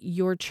what,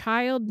 your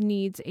child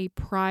needs a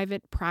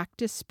private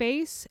practice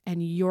space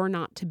and you're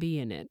not to be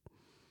in it.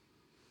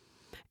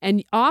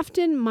 And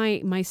often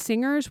my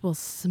singers will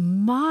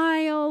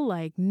smile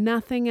like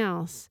nothing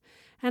else.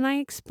 And I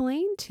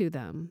explain to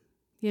them,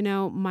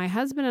 my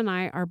husband and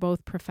I are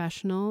both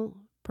professional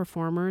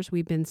performers.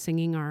 We've been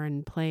singing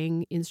and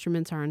playing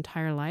instruments our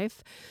entire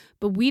life,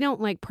 but we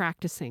don't like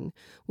practicing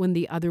when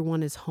the other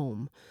one is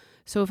home.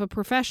 So if a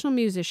professional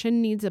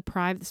musician needs a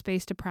private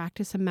space to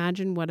practice,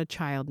 imagine what a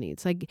child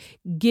needs. Like,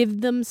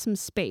 give them some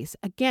space.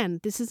 Again,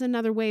 this is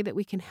another way that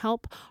we can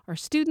help our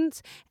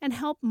students and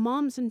help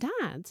moms and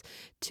dads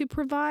to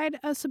provide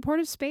a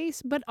supportive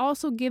space, but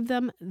also give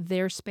them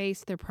their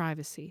space, their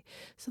privacy.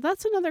 So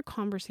that's another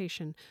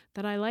conversation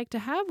that I like to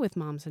have with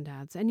moms and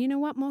dads. And you know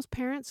what? Most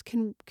parents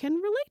can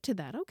relate to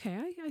that. Okay,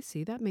 I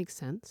see. That makes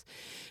sense.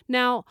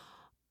 Now,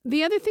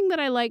 the other thing that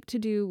I like to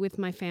do with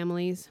my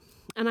families,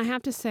 and I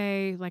have to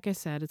say, like I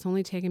said, it's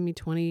only taken me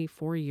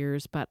 24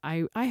 years, but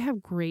I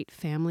have great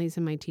families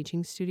in my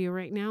teaching studio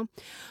right now.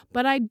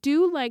 But I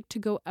do like to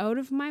go out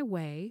of my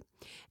way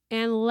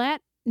and let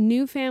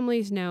new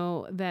families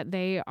know that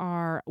they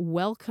are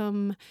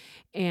welcome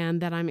and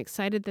that I'm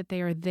excited that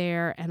they are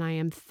there, and I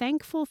am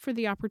thankful for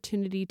the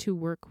opportunity to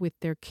work with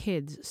their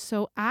kids.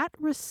 So at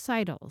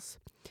recitals,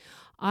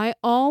 I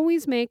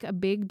always make a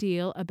big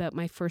deal about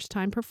my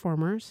first-time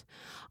performers.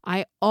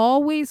 I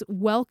always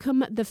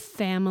welcome the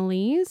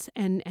families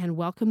and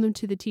welcome them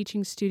to the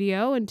teaching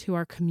studio and to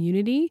our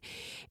community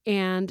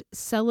and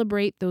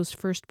celebrate those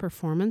first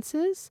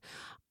performances.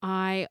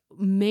 I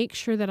make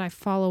sure that I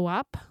follow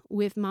up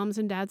with moms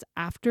and dads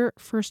after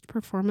first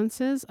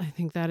performances. I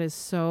think that is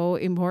so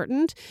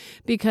important,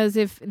 because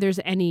if there's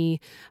any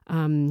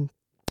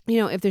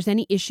if there's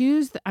any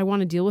issues, I want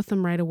to deal with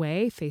them right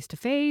away, face to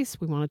face.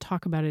 We want to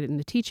talk about it in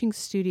the teaching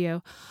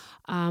studio.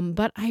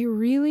 But I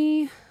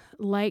really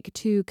like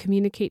to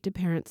communicate to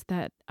parents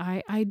that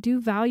I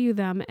do value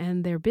them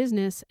and their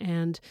business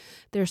and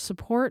their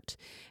support,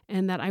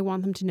 and that I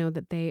want them to know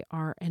that they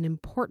are an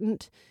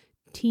important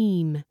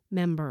team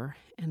member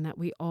and that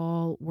we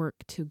all work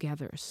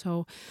together.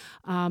 So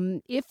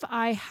if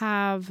I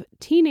have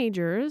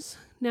teenagers,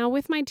 now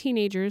with my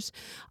teenagers,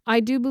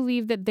 I do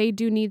believe that they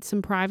do need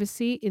some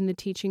privacy in the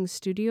teaching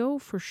studio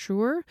for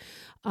sure.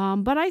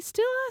 But I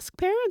still ask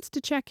parents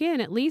to check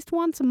in at least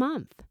once a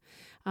month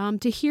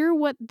to hear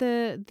what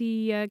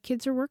the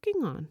kids are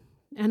working on.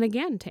 And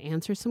again, to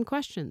answer some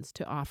questions,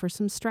 to offer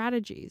some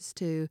strategies,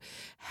 to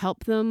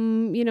help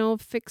them,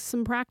 fix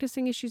some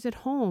practicing issues at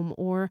home,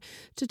 or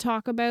to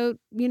talk about,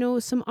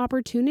 some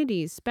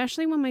opportunities,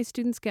 especially when my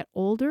students get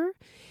older.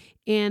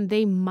 and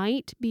they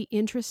might be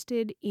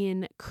interested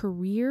in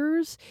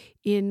careers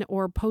in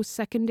or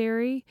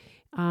post-secondary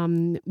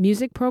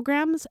music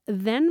programs,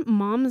 then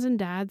moms and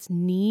dads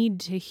need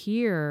to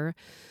hear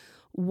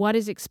what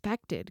is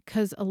expected,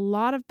 because a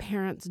lot of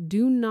parents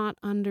do not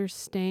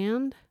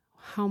understand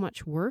how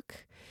much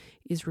work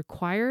is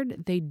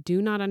required. They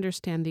do not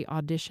understand the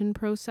audition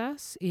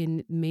process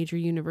in major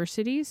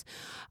universities.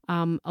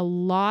 A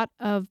lot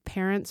of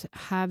parents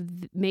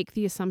make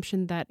the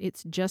assumption that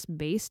it's just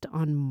based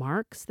on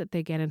marks that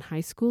they get in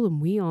high school, and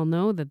we all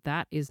know that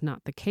that is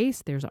not the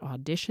case. There's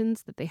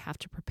auditions that they have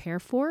to prepare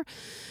for.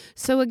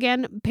 So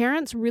again,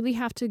 parents really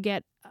have to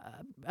get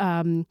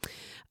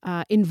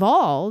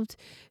involved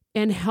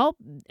and help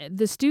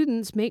the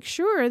students make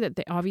sure that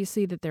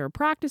they're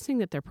practicing,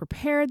 that they're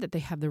prepared, that they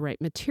have the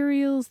right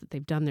materials, that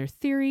they've done their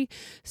theory.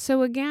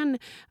 So again,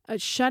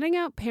 shutting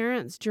out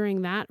parents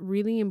during that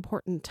really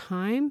important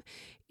time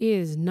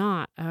is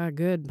not a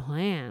good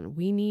plan.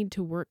 We need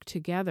to work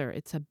together.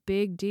 It's a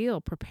big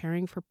deal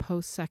preparing for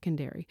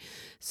post-secondary.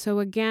 So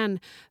again,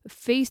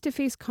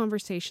 face-to-face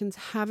conversations,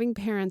 having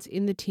parents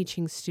in the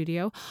teaching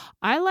studio.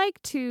 I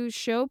like to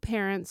show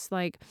parents,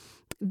 like,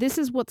 this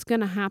is what's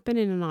going to happen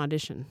in an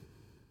audition,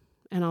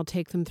 and I'll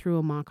take them through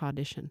a mock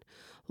audition.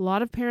 A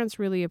lot of parents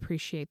really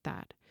appreciate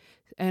that.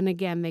 And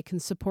again, they can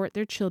support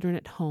their children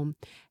at home,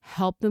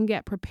 help them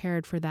get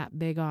prepared for that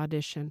big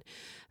audition.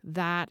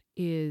 That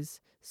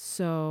is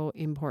so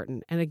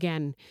important. And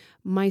again,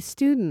 my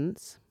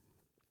students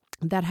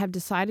that have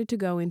decided to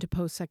go into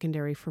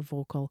post-secondary for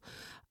vocal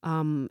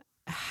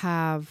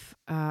have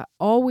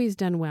always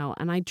done well.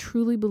 And I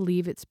truly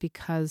believe it's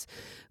because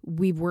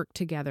we've worked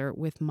together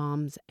with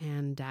moms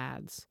and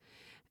dads.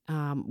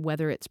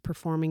 Whether it's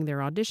performing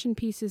their audition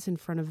pieces in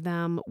front of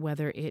them,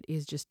 whether it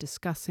is just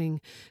discussing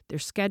their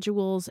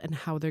schedules and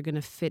how they're going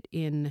to fit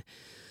in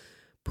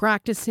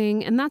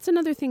practicing. And that's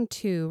another thing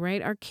too,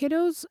 right? Our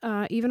kiddos,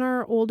 even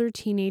our older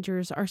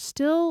teenagers, are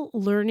still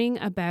learning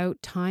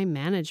about time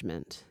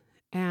management.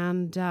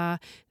 And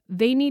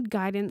they need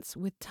guidance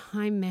with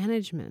time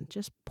management,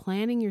 just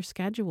planning your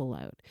schedule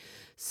out.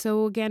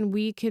 So again,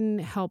 we can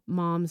help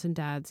moms and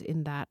dads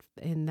in that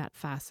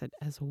facet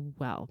as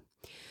well.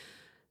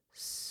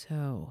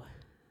 So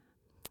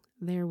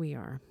there we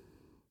are.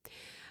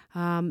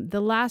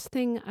 The last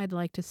thing I'd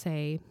like to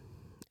say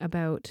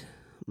about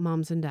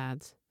moms and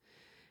dads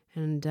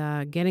and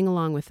getting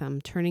along with them,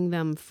 turning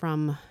them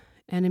from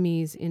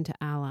enemies into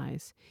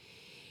allies,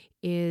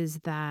 is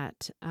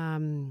that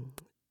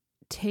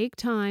take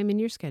time in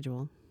your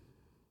schedule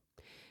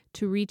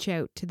to reach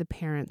out to the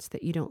parents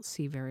that you don't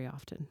see very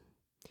often.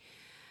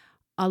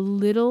 A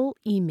little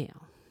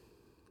email,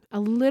 a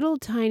little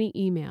tiny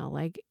email,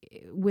 like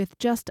with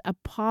just a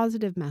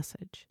positive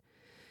message,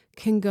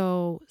 can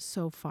go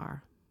so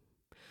far.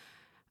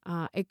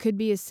 It could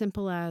be as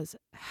simple as,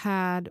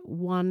 had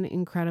one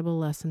incredible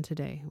lesson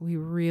today. We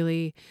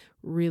really,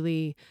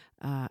 really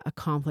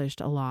accomplished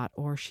a lot.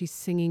 Or she's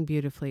singing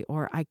beautifully.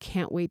 Or I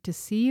can't wait to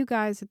see you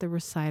guys at the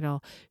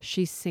recital.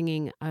 She's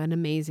singing an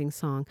amazing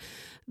song.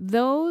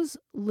 Those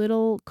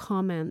little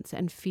comments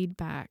and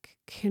feedback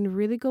can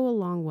really go a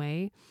long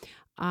way.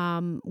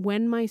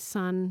 When my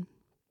son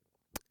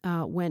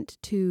went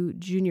to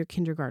junior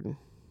kindergarten,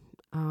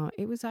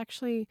 it was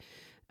actually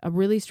a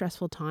really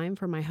stressful time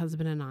for my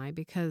husband and I,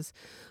 because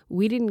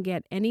we didn't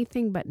get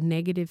anything but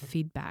negative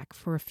feedback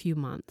for a few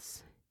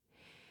months.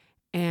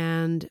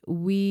 And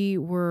we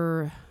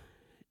were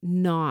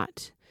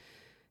not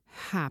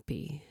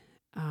happy.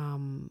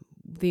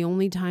 The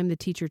only time the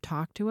teacher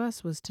talked to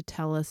us was to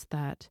tell us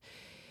that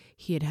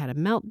he had had a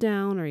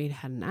meltdown, or he'd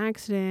had an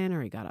accident,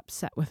 or he got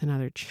upset with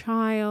another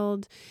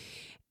child.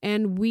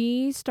 And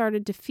we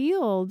started to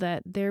feel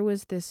that there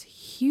was this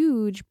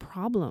huge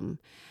problem.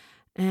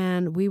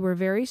 And we were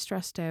very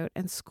stressed out,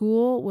 and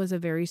school was a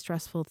very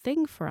stressful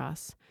thing for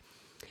us.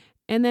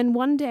 And then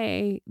one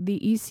day, the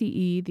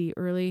ECE, the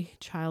early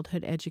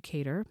childhood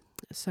educator,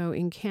 so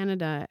in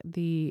Canada,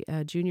 the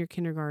junior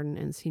kindergarten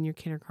and senior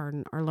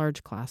kindergarten are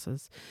large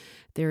classes.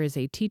 There is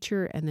a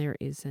teacher and there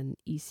is an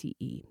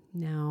ECE.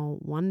 Now,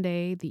 one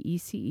day, the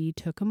ECE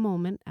took a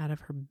moment out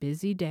of her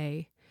busy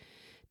day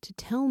to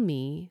tell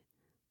me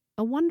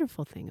a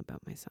wonderful thing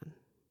about my son.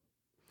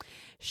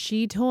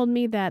 She told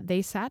me that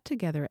they sat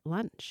together at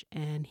lunch,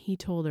 and he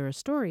told her a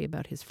story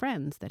about his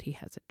friends that he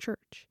has at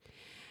church.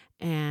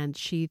 And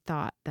she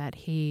thought that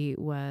he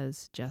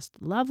was just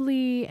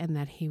lovely and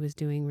that he was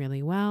doing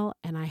really well.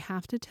 And I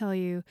have to tell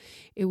you,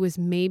 it was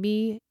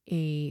maybe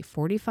a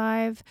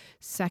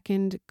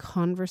 45-second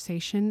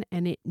conversation,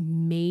 and it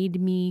made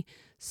me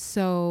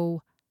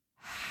so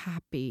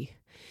happy.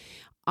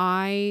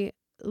 I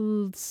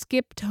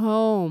skipped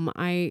home.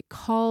 I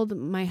called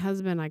my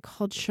husband. I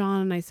called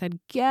Sean, and I said,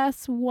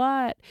 guess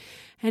what?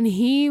 And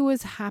he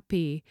was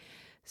happy.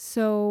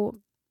 So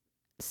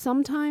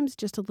sometimes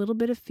just a little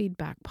bit of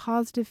feedback,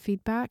 positive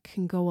feedback,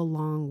 can go a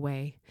long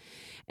way.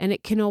 And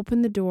it can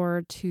open the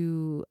door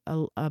to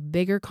a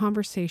bigger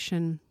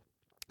conversation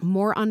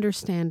more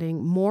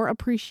understanding, more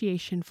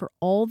appreciation for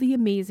all the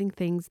amazing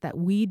things that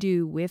we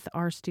do with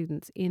our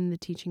students in the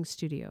teaching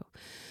studio.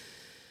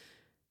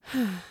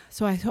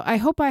 So I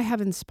hope I have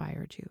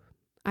inspired you.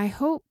 I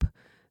hope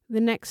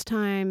the next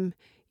time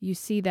you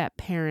see that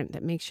parent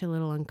that makes you a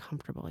little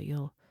uncomfortable,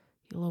 you'll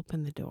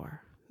open the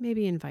door,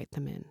 maybe invite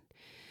them in.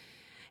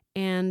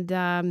 And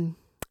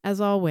as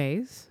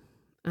always,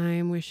 I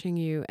am wishing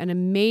you an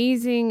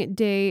amazing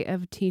day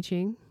of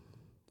teaching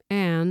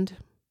and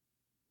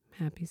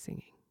happy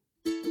singing.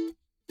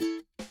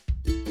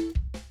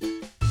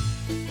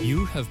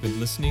 You have been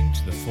listening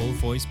to the Full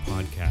Voice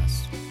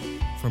Podcast.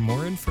 For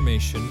more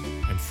information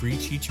and free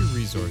teacher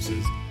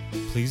resources,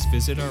 please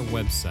visit our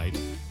website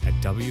at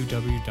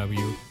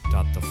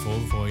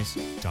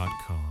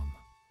www.thefullvoice.com.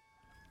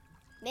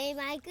 Made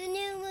my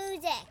canoe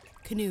music.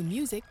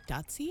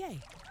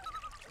 canoemusic.ca